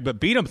them, Greg, but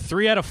beat them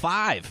 3 out of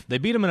 5. They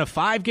beat them in a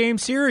 5-game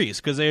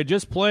series because they had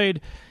just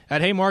played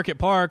at Haymarket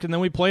Park, and then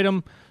we played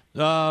them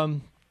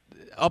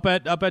up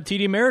at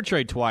TD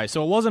Ameritrade twice.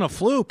 So it wasn't a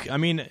fluke. I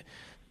mean,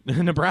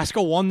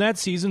 Nebraska won that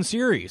season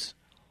series.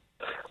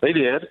 They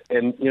did,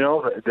 and,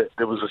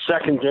 there was a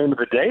second game of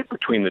the day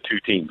between the two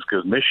teams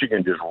because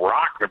Michigan just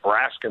rocked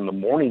Nebraska in the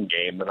morning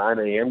game, the 9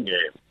 a.m.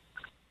 game.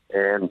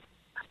 And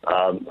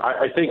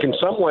I think in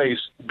some ways,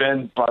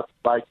 Ben,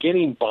 by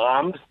getting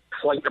bombed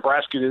like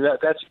Nebraska did,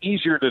 that's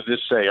easier to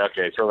just say,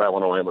 okay, throw that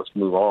one away, let's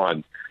move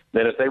on,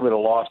 than if they would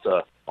have lost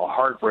a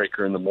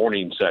heartbreaker in the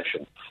morning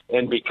session.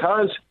 And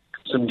because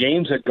some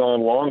games had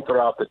gone long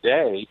throughout the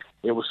day,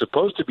 it was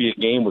supposed to be a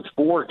game with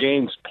 4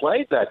 games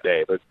played that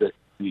day, but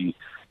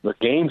the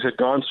games had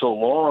gone so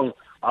long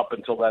up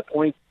until that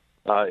point,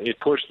 it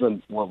pushed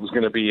them what was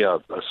going to be a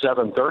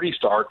 7:30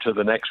 start to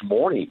the next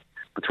morning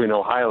between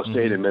Ohio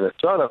State and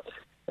Minnesota.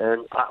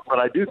 But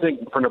I do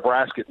think for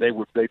Nebraska,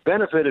 they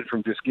benefited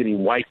from just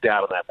getting wiped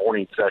out in that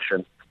morning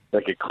session.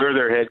 They could clear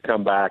their head,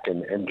 come back,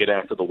 and get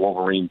after the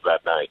Wolverines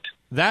that night.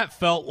 That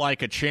felt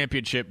like a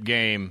championship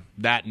game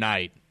that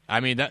night.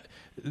 I mean,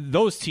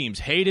 those teams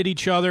hated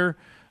each other.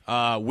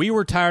 We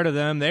were tired of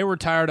them. They were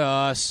tired of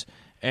us.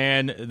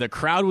 And the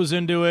crowd was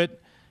into it.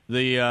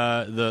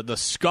 The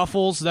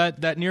scuffles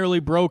that nearly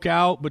broke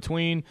out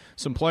between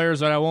some players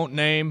that I won't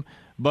name,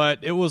 but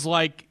it was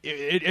like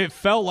it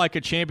felt like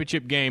a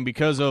championship game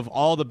because of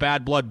all the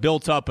bad blood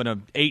built up in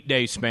an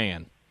 8-day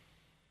span.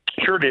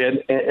 Sure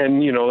did,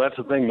 and that's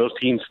the thing. Those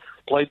teams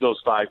played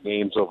those 5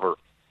 games over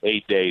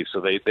 8 days,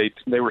 so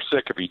they were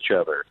sick of each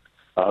other.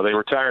 They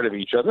were tired of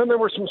each other, and there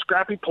were some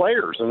scrappy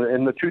players,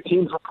 and the two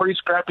teams were pretty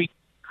scrappy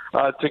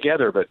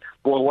together. But,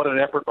 boy, what an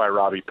effort by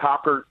Robbie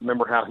Pauker.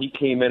 Remember how he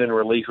came in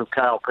relief of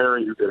Kyle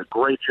Perry, who did a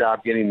great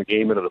job getting the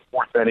game into the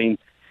 4th inning,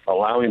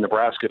 allowing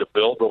Nebraska to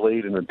build the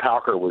lead. And then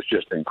Pauker was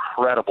just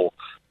incredible.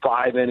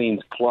 5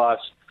 innings plus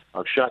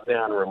of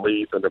shutdown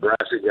relief. And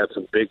Nebraska got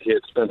some big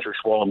hits. Spencer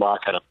Swillenbach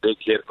had a big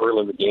hit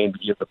early in the game to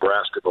give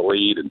Nebraska the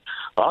lead. And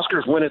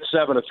Huskers win at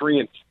 7-3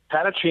 and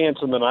had a chance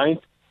in the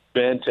 9th,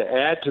 Ben, to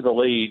add to the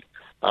lead.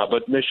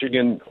 But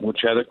Michigan, which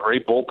had a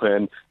great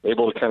bullpen,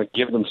 able to kind of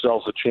give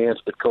themselves a chance.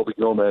 But Kobe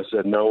Gomez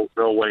said no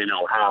way,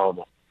 no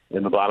how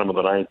in the bottom of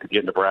the 9th to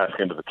get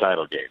Nebraska into the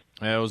title game.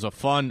 It was a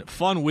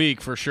fun week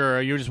for sure.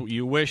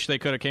 You wish they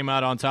could have came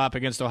out on top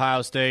against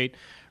Ohio State.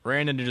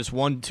 Ran into just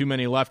one too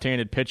many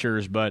left-handed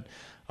pitchers, but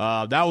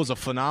that was a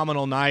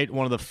phenomenal night.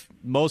 One of the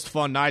most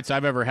fun nights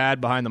I've ever had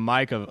behind the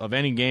mic of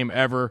any game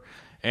ever.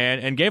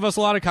 And gave us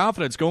a lot of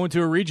confidence going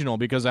to a regional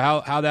because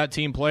of how that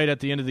team played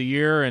at the end of the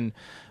year and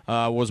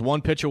was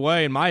one pitch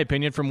away, in my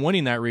opinion, from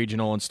winning that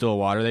regional in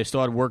Stillwater. They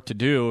still had work to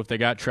do if they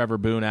got Trevor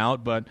Boone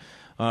out, but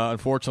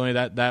Unfortunately,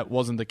 that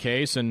wasn't the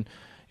case, and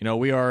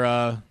we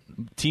are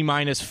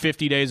T-minus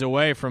 50 days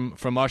away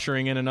from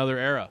ushering in another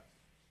era.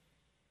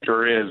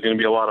 Sure is. Going to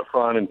be a lot of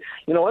fun. And,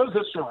 it was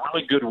just a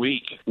really good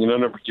week.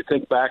 You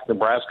think back,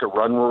 Nebraska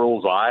run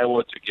rules,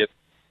 Iowa to get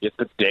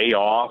the day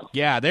off.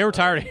 Yeah, they were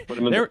tired.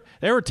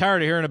 They were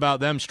tired of hearing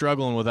about them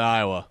struggling with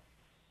Iowa.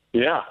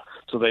 Yeah,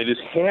 so they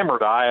just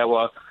hammered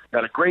Iowa.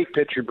 Got a great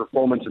pitching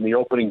performance in the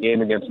opening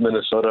game against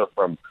Minnesota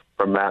from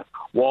Matt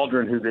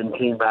Waldron, who then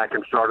came back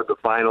and started the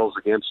finals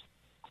against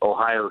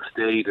Ohio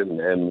State, and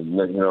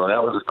that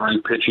was a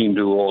great pitching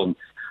duel. And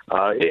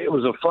it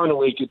was a fun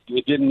week.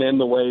 It didn't end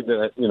the way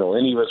that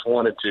any of us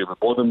wanted to, but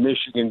the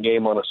Michigan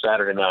game on a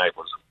Saturday night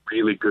was a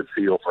really good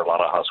feel for a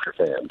lot of Husker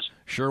fans.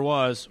 Sure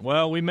was.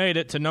 Well, we made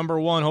it to number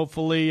one.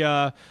 Hopefully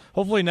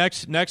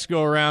next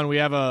go around we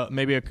have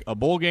maybe a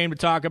bowl game to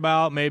talk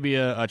about, maybe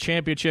a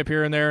championship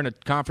here and there in a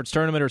conference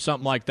tournament or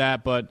something like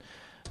that. But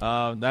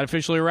that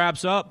officially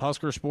wraps up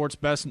Husker Sports'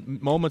 best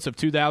moments of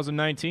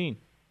 2019.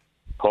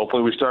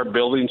 Hopefully we start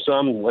building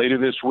some later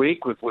this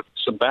week with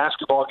some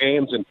basketball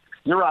games. And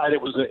you're right,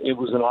 it was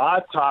an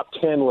odd top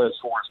 10 list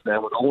for us,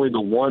 man, with only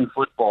the one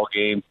football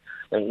game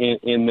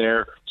in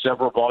there,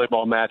 several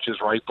volleyball matches,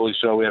 rightfully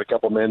so. We had a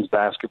couple men's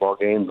basketball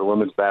games, a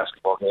women's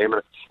basketball game,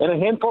 and a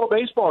handful of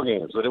baseball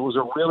games. But it was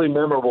a really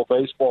memorable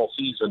baseball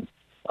season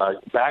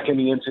back in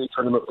the NCAA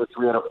tournament for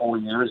 3 out of 4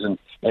 years, and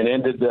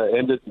ended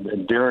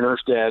Darren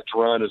Erstad's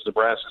run as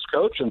Nebraska's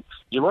coach. And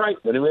you're right,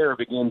 the new era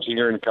begins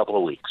here in a couple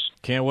of weeks.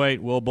 Can't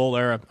wait. Will Bowl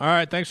era. All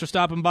right, thanks for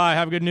stopping by.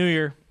 Have a good New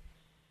Year.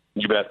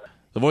 You bet.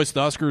 The voice of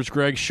the Huskers,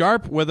 Greg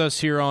Sharp, with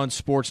us here on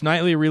Sports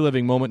Nightly,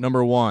 reliving moment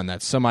number one, that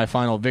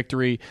semifinal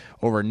victory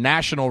over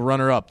national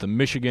runner-up, the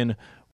Michigan